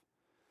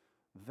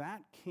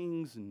 That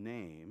king's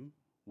name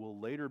will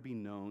later be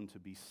known to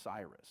be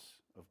Cyrus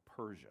of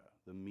Persia,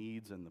 the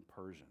Medes and the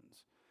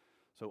Persians.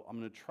 So I'm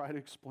going to try to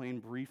explain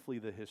briefly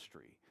the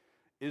history.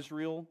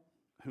 Israel,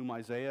 whom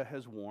Isaiah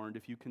has warned,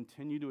 if you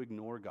continue to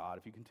ignore God,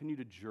 if you continue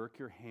to jerk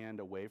your hand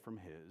away from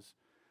his,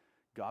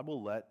 God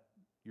will let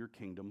your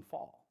kingdom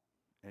fall,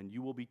 and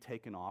you will be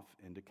taken off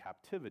into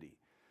captivity.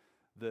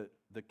 The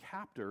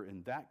captor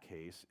in that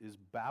case is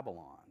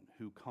Babylon,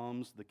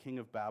 the king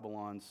of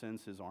Babylon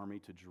sends his army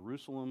to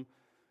Jerusalem.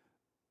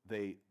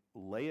 They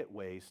lay it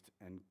waste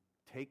and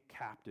take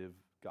captive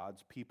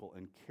God's people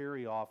and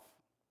carry off,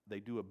 they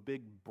do a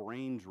big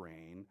brain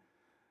drain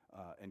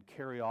and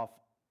carry off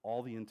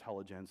all the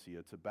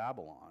intelligentsia to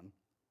Babylon.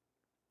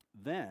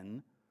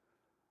 Then,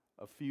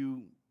 a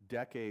few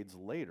decades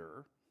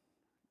later,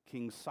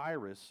 King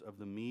Cyrus of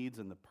the Medes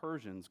and the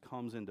Persians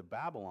comes into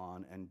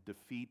Babylon and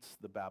defeats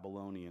the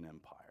Babylonian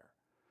Empire.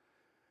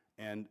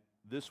 And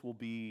this will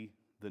be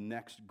the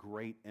next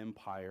great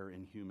empire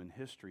in human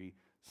history.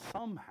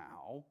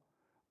 Somehow,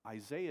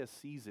 Isaiah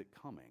sees it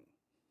coming.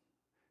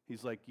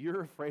 He's like,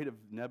 you're afraid of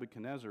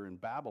Nebuchadnezzar in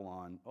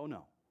Babylon. Oh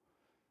no,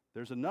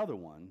 there's another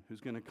one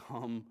who's going to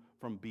come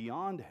from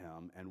beyond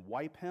him and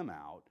wipe him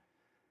out.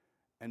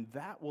 And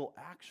that will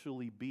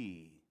actually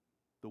be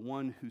the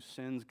one who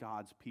sends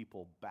God's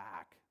people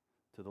back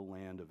to the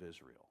land of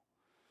Israel.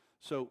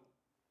 So,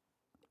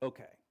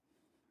 okay,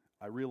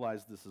 I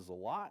realize this is a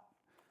lot.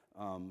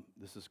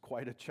 This is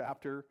quite a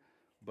chapter,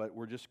 but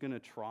we're just going to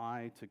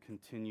try to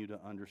continue to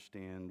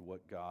understand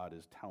what God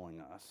is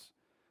telling us.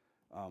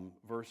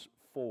 Verse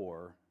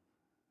 4,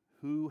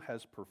 who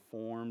has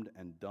performed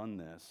and done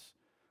this,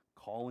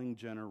 calling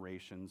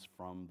generations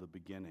from the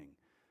beginning?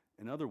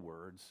 In other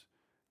words,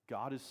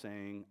 God is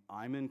saying,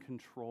 I'm in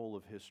control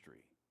of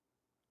history.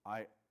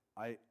 I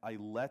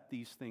let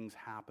these things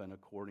happen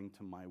according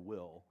to my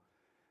will,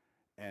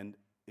 and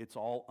it's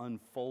all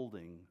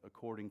unfolding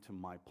according to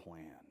my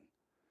plan.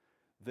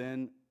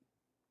 Then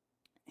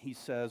he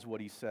says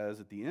what he says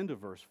at the end of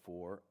verse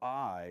 4,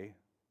 I,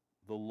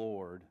 the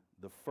Lord,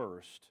 the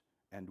first,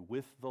 and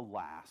with the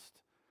last,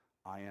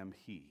 I am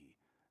he.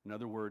 In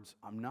other words,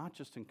 I'm not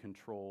just in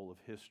control of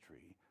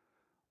history,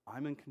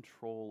 I'm in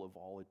control of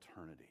all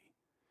eternity.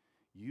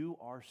 You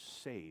are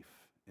safe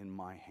in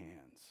my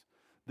hands.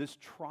 This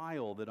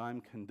trial that I'm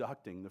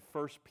conducting, the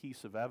first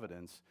piece of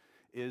evidence,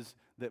 is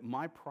that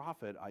my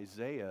prophet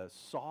Isaiah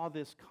saw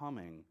this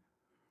coming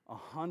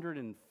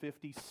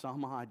 150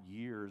 some odd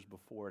years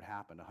before it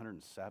happened,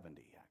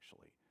 170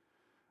 actually,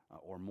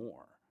 or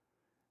more.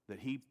 That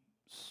he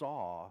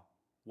saw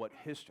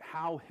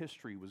how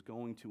history was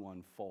going to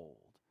unfold.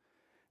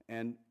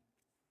 And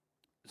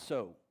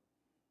so,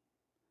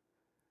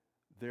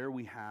 there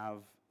we have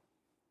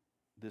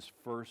this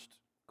first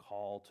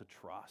call to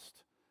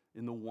trust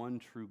in the one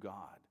true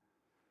God,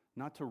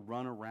 not to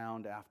run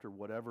around after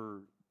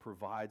whatever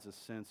provides a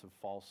sense of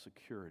false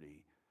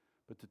security,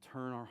 but to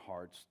turn our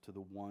hearts to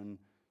the one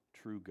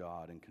true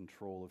God in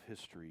control of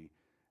history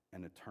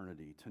and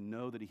eternity, to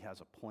know that he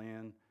has a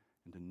plan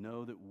and to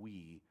know that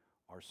we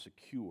are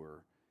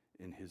secure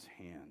in his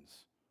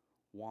hands.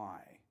 Why?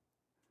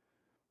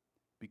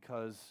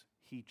 Because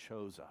he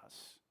chose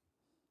us.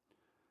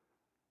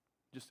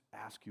 Just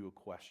ask you a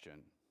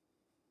question.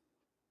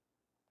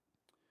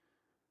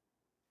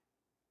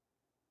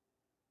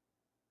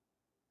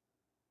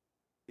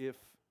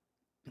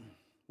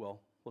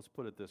 Let's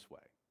put it this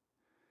way.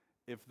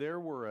 If there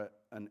were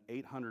an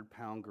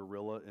 800-pound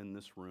gorilla in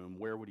this room,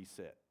 where would he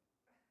sit?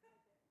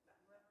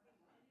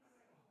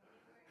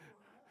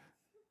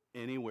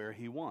 Anywhere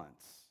he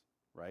wants,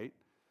 right?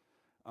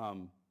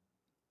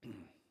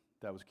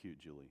 That was cute,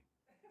 Julie.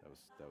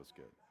 That was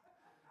good.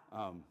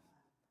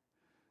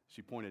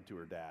 She pointed to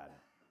her dad.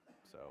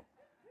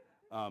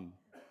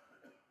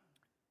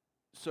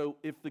 So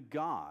if the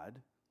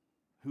God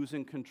who's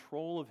in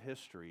control of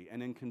history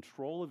and in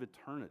control of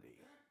eternity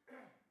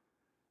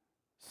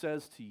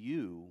says to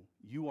you,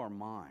 you are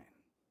mine,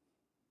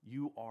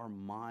 you are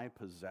my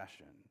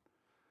possession,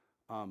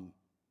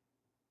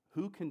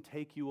 who can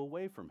take you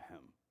away from him?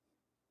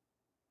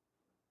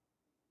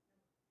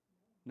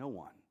 No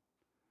one.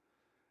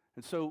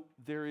 And so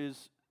there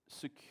is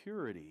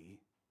security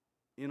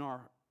in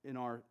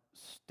our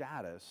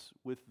status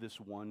with this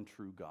one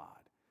true God.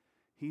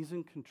 He's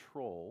in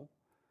control,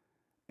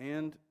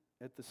 and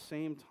at the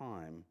same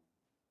time,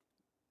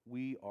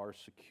 we are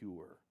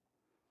secure.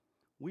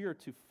 We are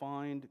to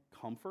find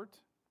comfort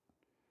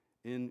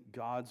in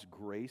God's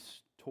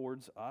grace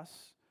towards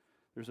us.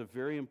 There's a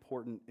very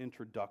important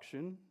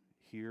introduction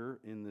here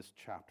in this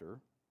chapter,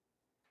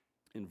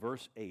 in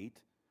verse 8,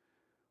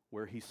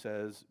 where he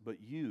says, "But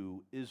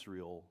you,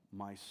 Israel,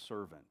 my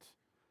servant."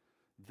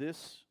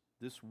 This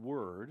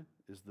word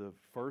is the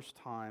first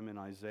time in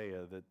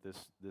Isaiah that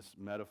this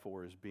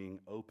metaphor is being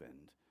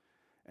opened,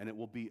 and it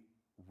will be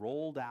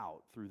rolled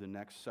out through the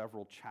next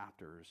several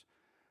chapters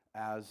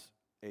as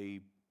a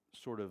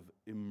sort of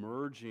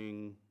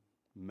emerging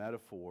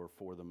metaphor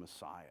for the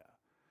Messiah.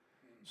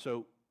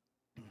 So,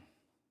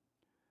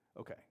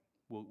 okay,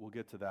 we'll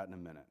get to that in a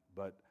minute,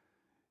 but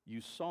You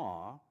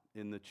saw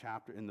in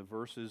the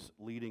verses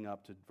leading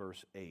up to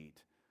verse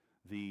 8,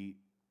 the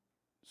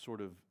sort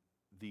of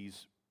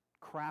these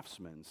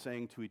craftsmen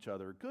saying to each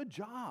other, good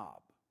job,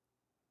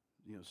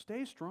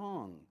 stay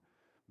strong,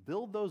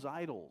 build those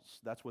idols.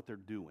 That's what they're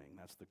doing.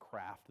 That's the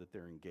craft that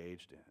they're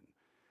engaged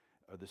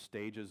in. Or the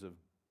stages of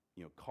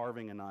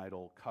carving an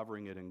idol,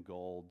 covering it in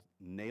gold,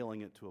 nailing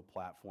it to a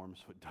platform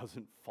so it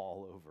doesn't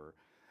fall over.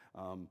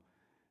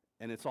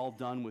 And it's all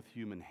done with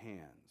human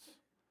hands.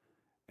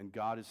 And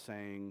God is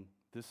saying,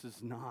 this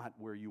is not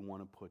where you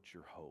want to put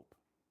your hope,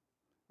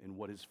 in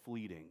what is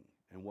fleeting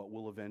and what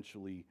will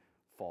eventually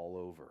fall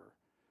over.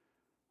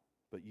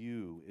 But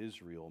you,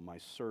 Israel, my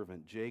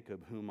servant,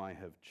 Jacob, whom I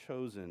have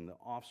chosen, the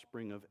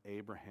offspring of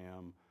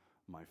Abraham,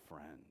 my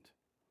friend.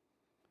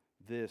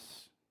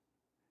 This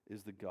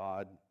is the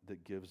God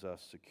that gives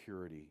us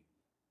security,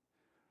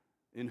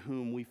 in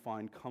whom we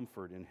find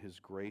comfort in his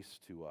grace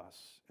to us,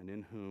 and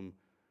in whom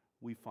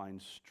we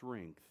find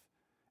strength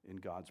in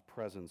God's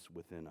presence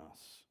within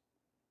us.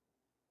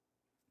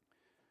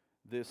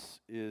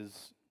 This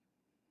is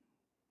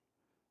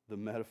the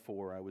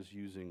metaphor I was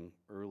using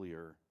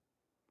earlier.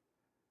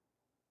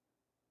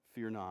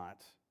 Fear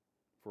not,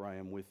 for I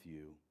am with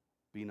you.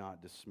 Be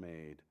not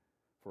dismayed,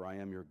 for I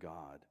am your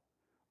God.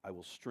 I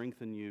will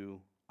strengthen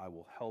you. I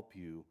will help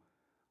you.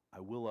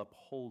 I will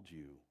uphold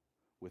you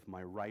with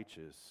my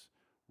righteous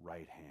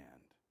right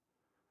hand.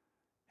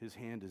 His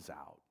hand is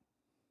out.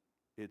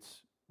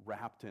 It's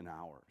wrapped in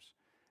ours.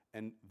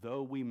 And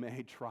though we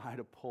may try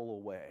to pull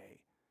away,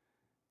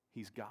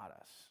 he's got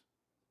us.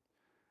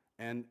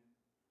 And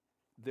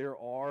there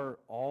are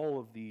all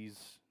of these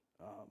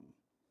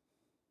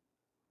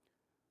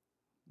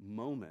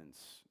moments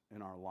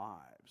in our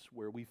lives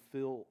where we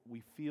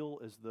feel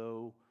as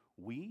though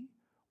we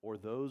or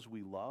those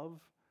we love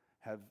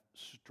have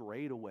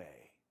strayed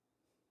away.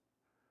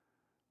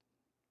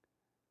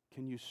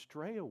 Can you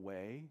stray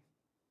away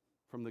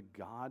from the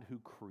God who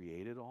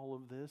created all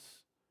of this?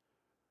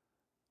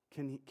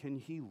 Can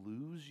he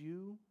lose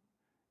you?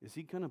 Is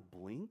he going to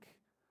blink?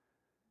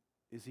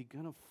 Is he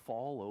going to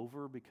fall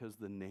over because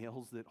the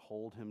nails that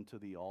hold him to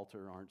the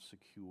altar aren't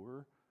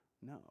secure?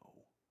 No,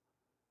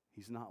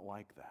 he's not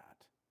like that.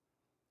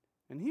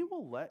 And he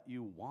will let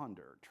you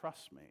wander.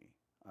 Trust me,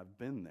 I've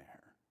been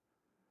there.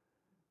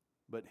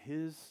 But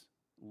his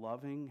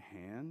loving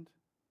hand,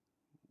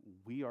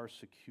 we are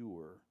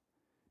secure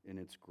in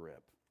its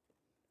grip.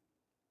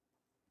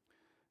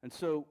 And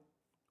so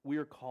we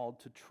are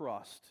called to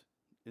trust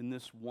in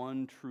this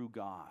one true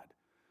God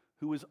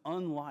who is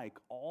unlike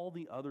all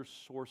the other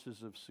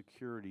sources of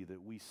security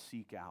that we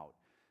seek out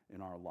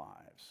in our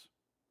lives.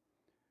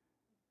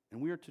 And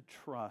we are to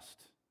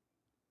trust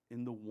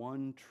in the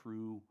one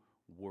true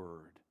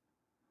word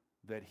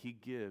that he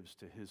gives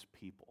to his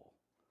people.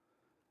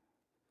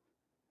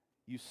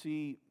 You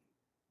see,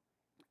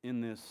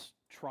 in this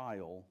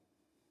trial,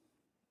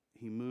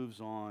 he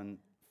moves on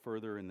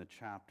further in the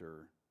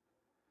chapter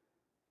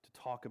to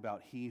talk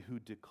about he who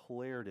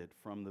declared it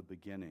from the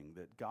beginning,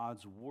 that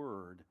God's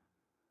word,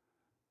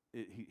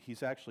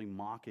 he's actually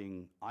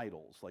mocking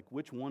idols. Like,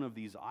 which one of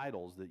these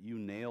idols that you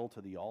nail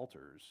to the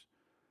altars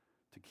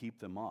to keep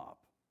them up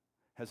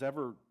has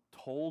ever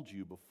told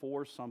you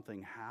before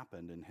something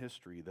happened in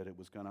history that it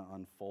was going to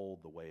unfold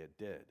the way it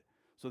did,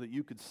 so that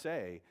you could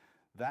say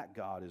that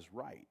God is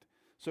right?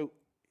 So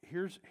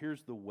here's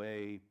the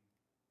way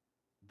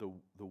the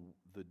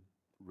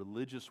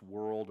religious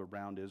world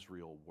around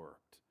Israel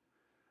worked.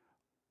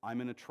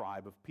 I'm in a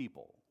tribe of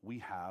people. We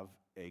have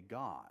a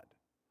God.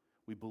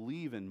 We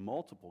believe in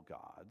multiple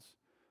gods,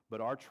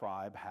 but our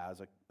tribe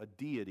has a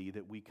deity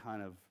that we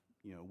kind of,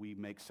 we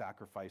make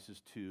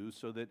sacrifices to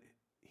so that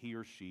he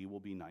or she will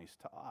be nice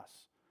to us.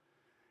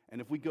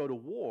 And if we go to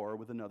war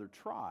with another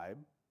tribe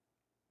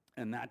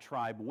and that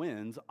tribe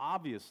wins,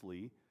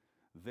 obviously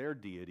their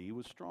deity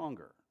was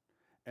stronger.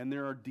 And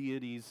there are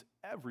deities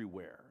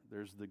everywhere.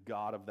 There's the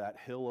god of that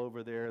hill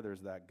over there.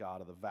 There's that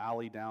god of the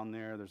valley down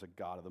there. There's a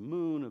god of the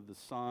moon, of the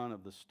sun,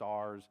 of the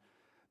stars.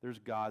 There's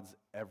gods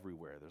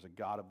everywhere. There's a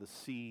god of the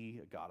sea,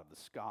 a god of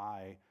the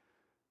sky.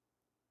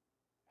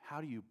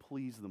 How do you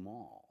please them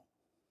all?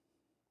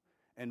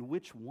 And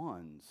which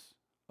ones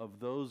of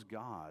those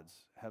gods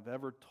have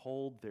ever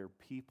told their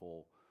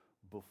people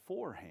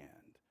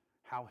beforehand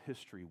how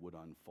history would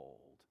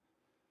unfold?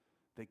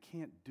 They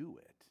can't do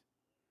it.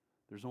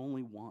 There's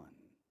only one.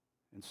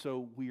 And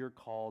so we are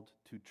called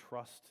to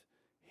trust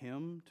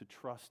him, to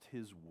trust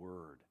his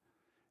word.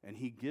 And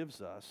he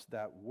gives us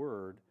that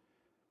word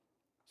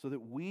so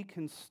that we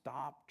can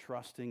stop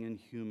trusting in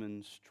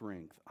human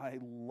strength. I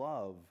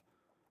love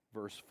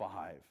verse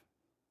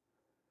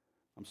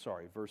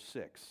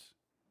 6.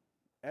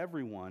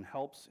 Everyone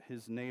helps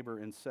his neighbor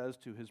and says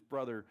to his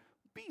brother,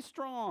 be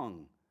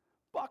strong,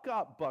 buck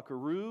up,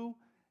 buckaroo,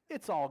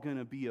 it's all going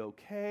to be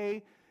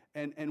okay.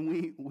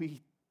 And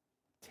we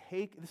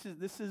take,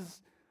 this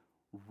is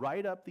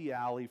right up the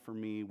alley for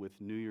me with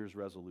New Year's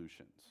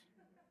resolutions,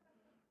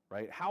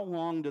 right? How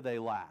long do they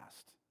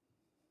last?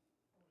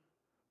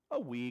 A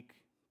week,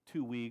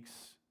 2 weeks,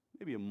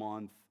 maybe a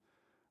month,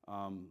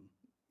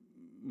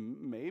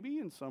 maybe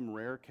in some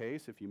rare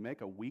case, if you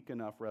make a weak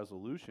enough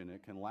resolution,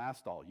 it can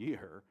last all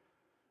year,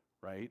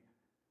 right?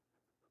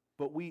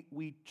 But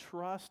we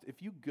trust,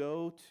 if you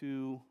go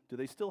to, do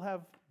they still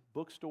have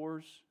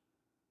bookstores?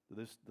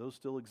 Do those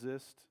still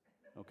exist?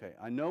 Okay,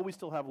 I know we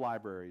still have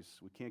libraries.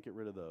 We can't get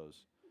rid of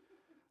those.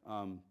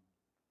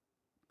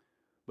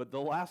 But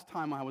the last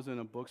time I was in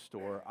a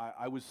bookstore,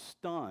 I was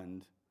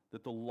stunned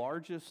that the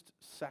largest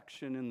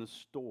section in the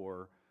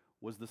store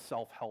was the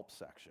self-help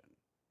section.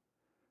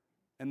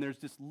 And there's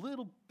this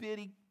little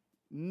bitty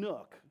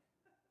nook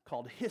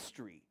called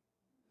history.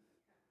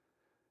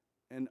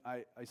 And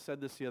I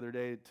said this the other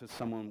day to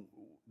someone,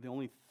 the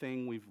only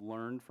thing we've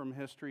learned from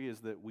history is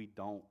that we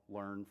don't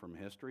learn from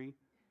history.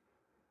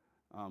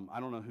 I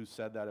don't know who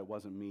said that, it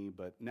wasn't me,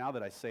 but now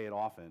that I say it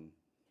often,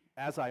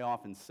 as I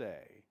often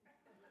say,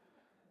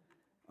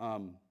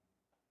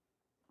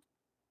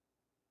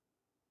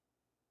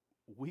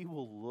 we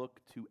will look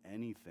to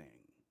anything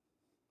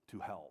to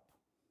help,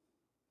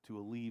 to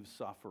alleviate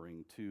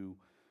suffering, to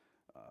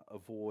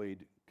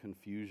avoid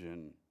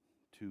confusion,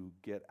 to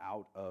get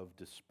out of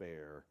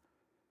despair.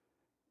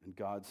 And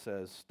God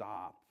says,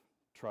 stop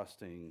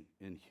trusting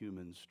in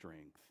human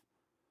strength.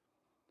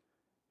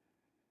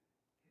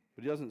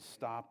 But he doesn't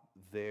stop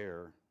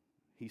there.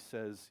 He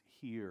says,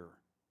 hear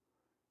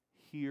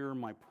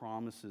my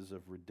promises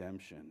of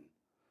redemption.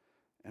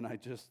 And I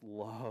just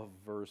love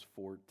verse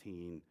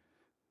 14.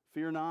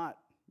 Fear not,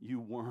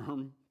 you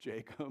worm,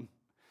 Jacob.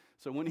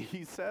 So when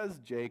he says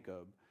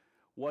Jacob,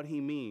 what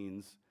he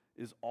means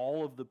is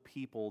all of the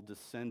people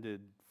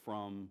descended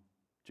from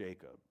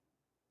Jacob,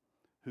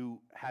 who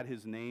had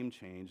his name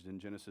changed in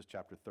Genesis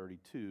chapter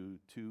 32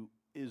 to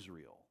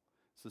Israel.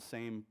 It's the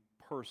same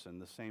person,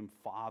 the same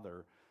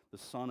father, the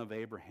son of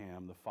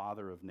Abraham, the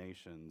father of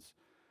nations.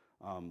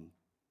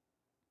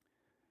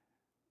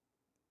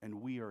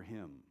 And we are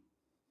him.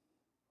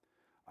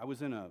 I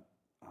was in a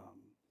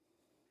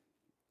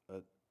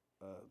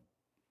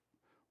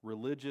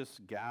religious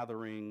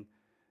gathering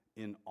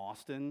in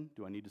Austin.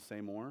 Do I need to say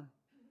more?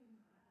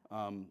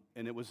 And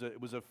it was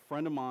a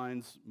friend of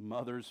mine's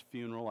mother's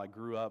funeral. I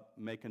grew up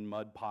making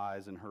mud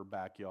pies in her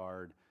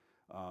backyard,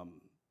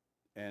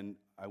 and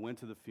I went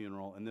to the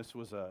funeral. And this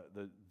was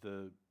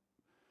the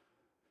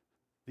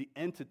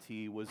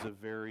entity was a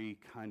very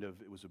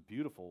it was a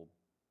beautiful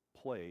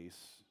place.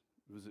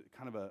 It was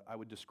I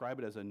would describe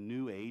it as a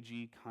new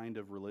agey kind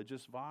of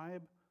religious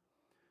vibe.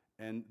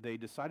 And they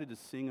decided to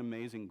sing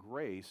Amazing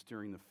Grace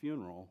during the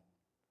funeral.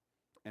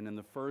 And in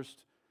the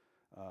first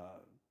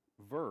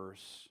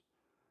verse,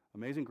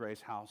 Amazing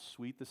Grace, how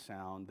sweet the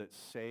sound that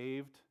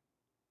saved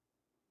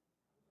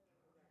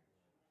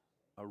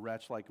a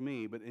wretch like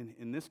me. But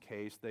in this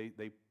case, they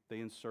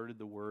inserted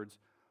the words,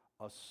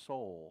 a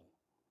soul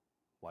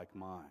like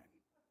mine,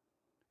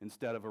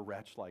 instead of a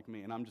wretch like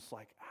me. And I'm just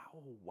like,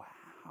 oh,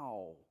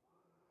 wow.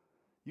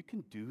 You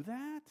can do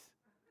that?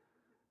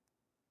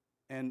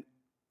 And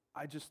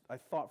I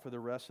thought for the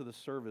rest of the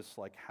service,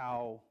 like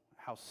how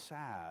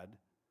sad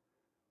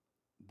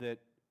that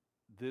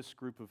this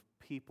group of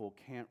people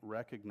can't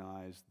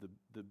recognize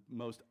the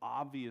most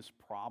obvious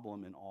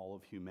problem in all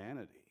of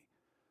humanity,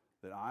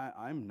 that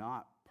I'm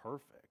not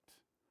perfect.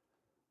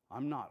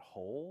 I'm not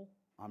whole.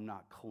 I'm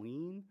not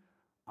clean.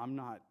 I'm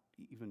not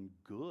even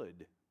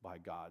good by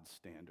God's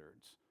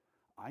standards.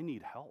 I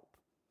need help.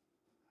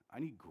 I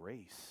need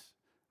grace.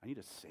 I need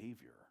a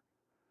Savior.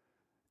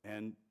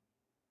 And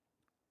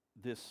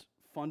this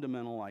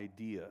fundamental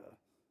idea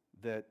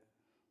that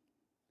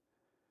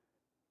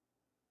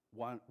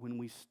when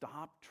we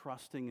stop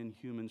trusting in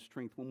human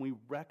strength, when we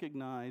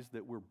recognize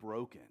that we're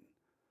broken,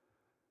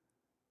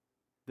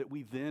 that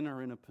we then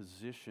are in a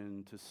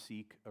position to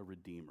seek a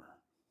Redeemer,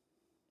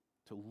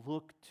 to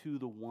look to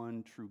the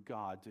one true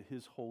God, to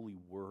his holy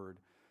word,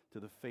 to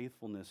the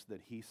faithfulness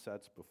that he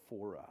sets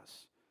before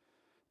us,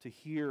 to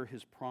hear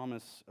his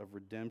promise of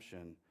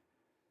redemption,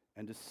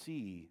 and to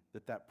see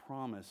that that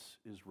promise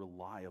is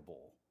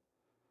reliable.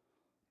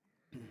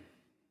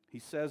 He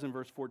says in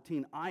verse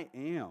 14, I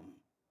am.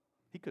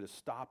 He could have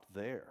stopped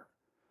there,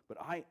 but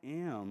I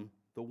am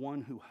the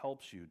one who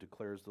helps you,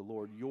 declares the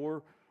Lord.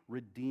 Your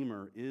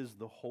Redeemer is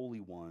the Holy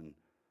One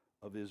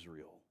of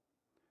Israel.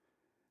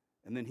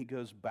 And then he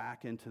goes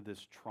back into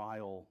this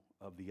trial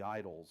of the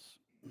idols.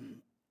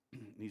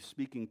 He's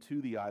speaking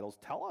to the idols.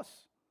 Tell us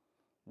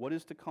what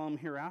is to come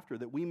hereafter,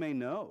 that we may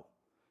know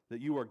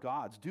that you are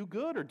gods. Do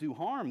good or do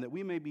harm, that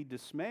we may be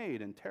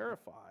dismayed and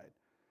terrified.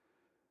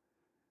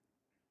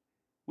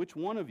 Which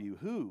one of you,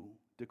 who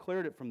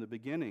declared it from the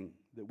beginning,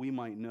 that we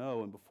might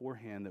know, and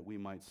beforehand that we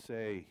might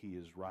say he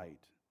is right?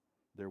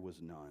 There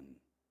was none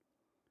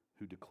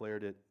who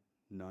declared it,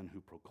 none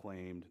who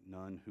proclaimed,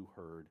 none who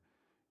heard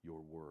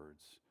your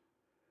words.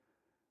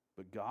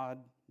 But God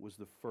was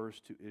the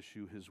first to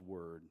issue his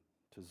word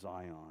to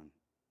Zion,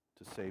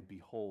 to say,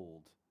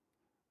 behold,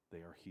 they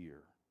are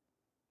here.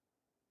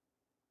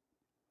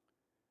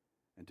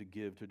 And to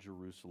give to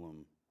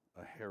Jerusalem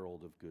a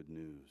herald of good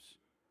news.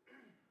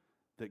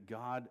 That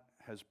God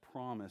has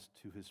promised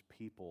to his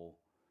people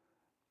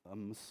a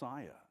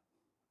Messiah,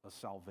 a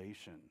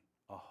salvation,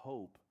 a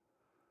hope,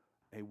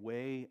 a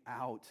way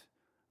out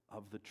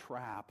of the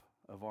trap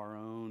of our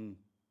own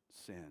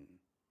sin.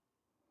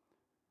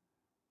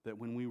 That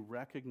when we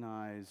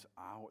recognize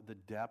the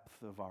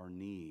depth of our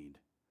need,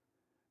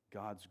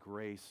 God's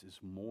grace is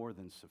more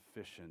than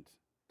sufficient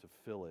to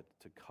fill it,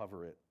 to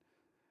cover it.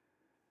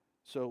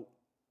 So,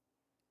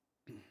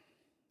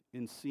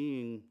 in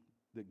seeing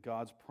that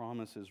God's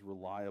promise is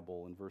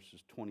reliable in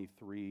verses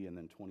 23 and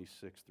then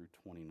 26 through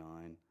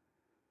 29,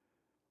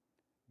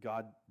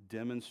 God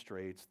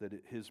demonstrates that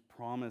His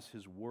promise,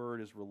 His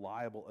word is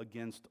reliable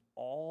against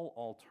all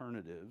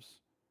alternatives.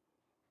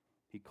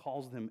 He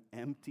calls them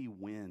empty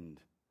wind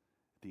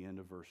at the end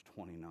of verse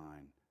 29.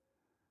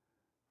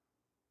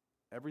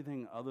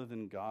 Everything other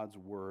than God's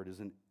word is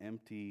an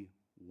empty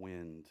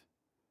wind.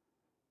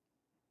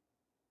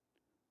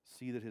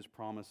 See that His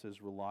promise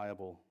is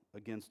reliable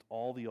against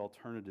all the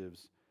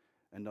alternatives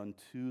and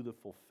unto the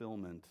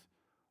fulfillment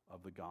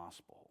of the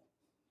gospel.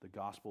 The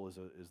gospel is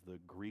the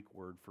Greek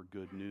word for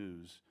good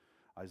news.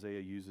 Isaiah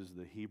uses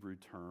the Hebrew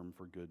term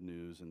for good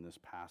news in this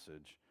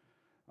passage.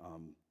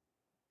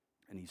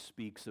 And he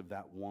speaks of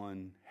that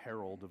one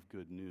herald of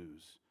good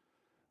news,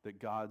 that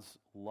God's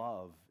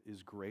love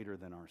is greater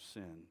than our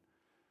sin,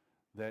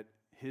 that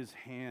His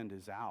hand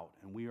is out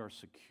and we are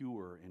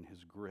secure in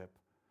His grip,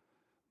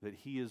 that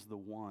He is the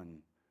one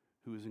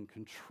who is in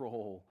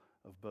control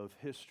of both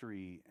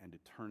history and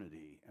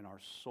eternity, and our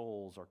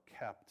souls are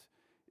kept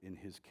in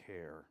His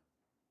care,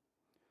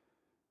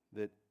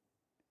 that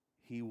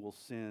He will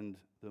send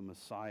the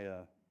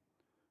Messiah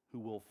who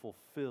will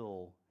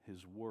fulfill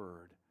His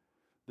word.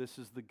 This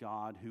is the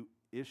God who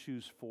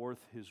issues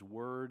forth His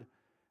word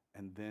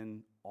and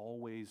then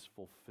always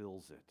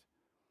fulfills it.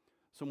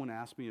 Someone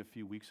asked me a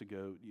few weeks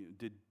ago,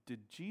 did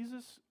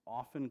Jesus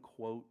often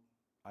quote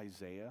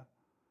Isaiah?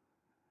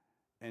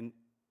 And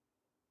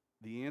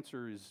the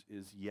answer is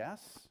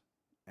yes,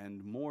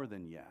 and more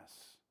than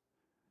yes.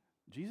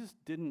 Jesus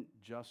didn't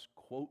just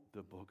quote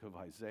the book of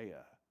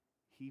Isaiah.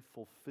 He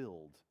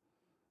fulfilled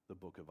the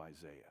book of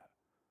Isaiah.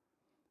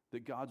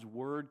 That God's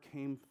word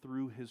came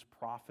through His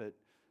prophet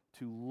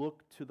to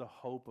look to the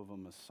hope of a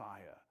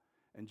Messiah.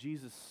 And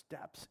Jesus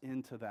steps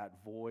into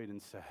that void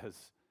and says,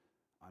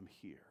 I'm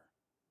here.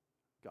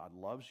 God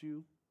loves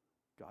you.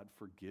 God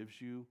forgives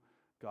you.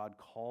 God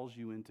calls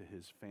you into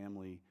His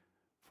family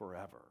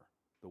forever.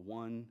 The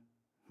one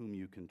whom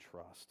you can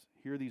trust.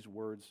 Hear these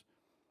words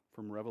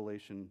from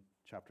Revelation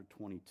chapter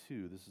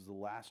 22. This is the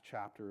last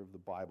chapter of the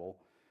Bible,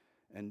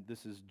 and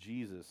this is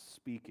Jesus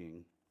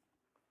speaking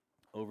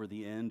over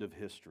the end of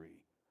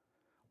history.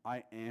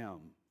 I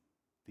am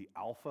the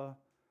Alpha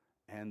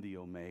and the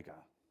Omega,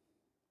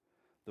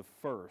 the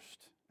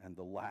first and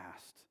the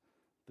last,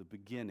 the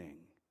beginning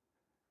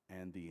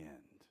and the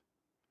end.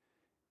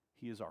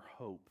 He is our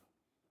hope.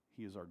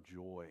 He is our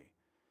joy.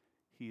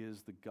 He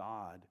is the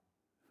God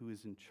who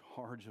is in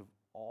charge of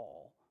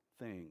all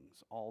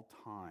things, all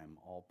time,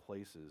 all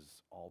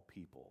places, all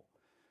people.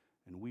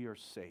 And we are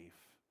safe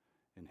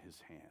in His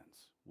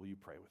hands. Will you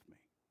pray with me?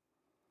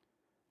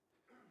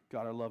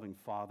 God, our loving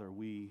Father,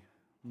 we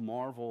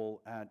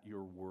marvel at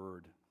your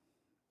word,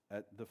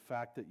 at the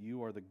fact that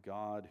you are the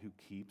God who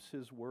keeps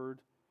His word,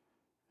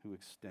 who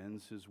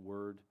extends His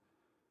word,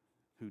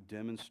 who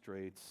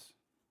demonstrates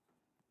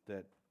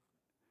that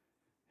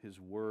His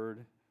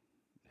word,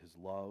 His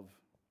love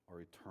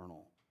are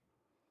eternal.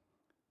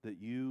 That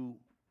you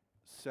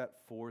set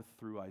forth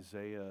through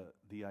Isaiah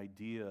the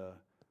idea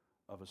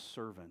of a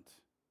servant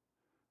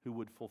who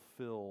would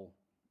fulfill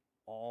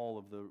all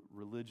of the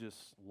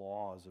religious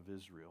laws of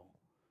Israel,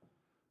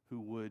 who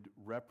would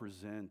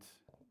represent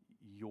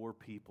your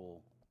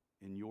people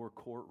in your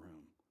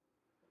courtroom,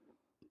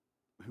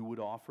 who would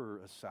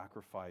offer a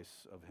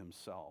sacrifice of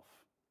Himself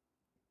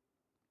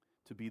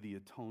to be the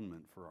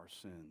atonement for our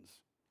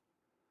sins,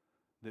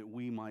 that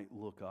we might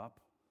look up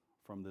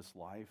from this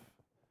life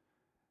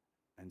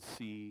and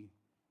see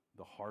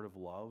the heart of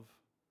love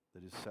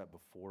that is set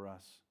before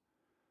us.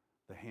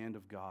 The hand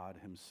of God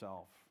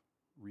Himself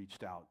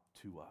reached out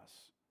to us,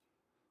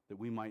 that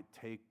we might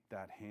take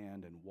that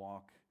hand and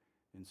walk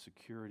in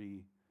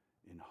security,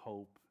 in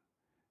hope,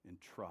 in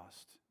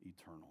trust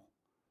eternal.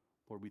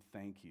 Lord, we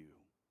thank you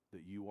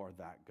that you are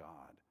that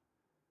God.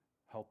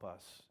 Help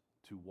us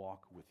to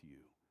walk with you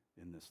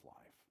in this life.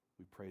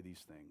 We pray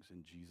these things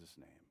in Jesus'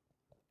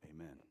 name.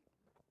 Amen.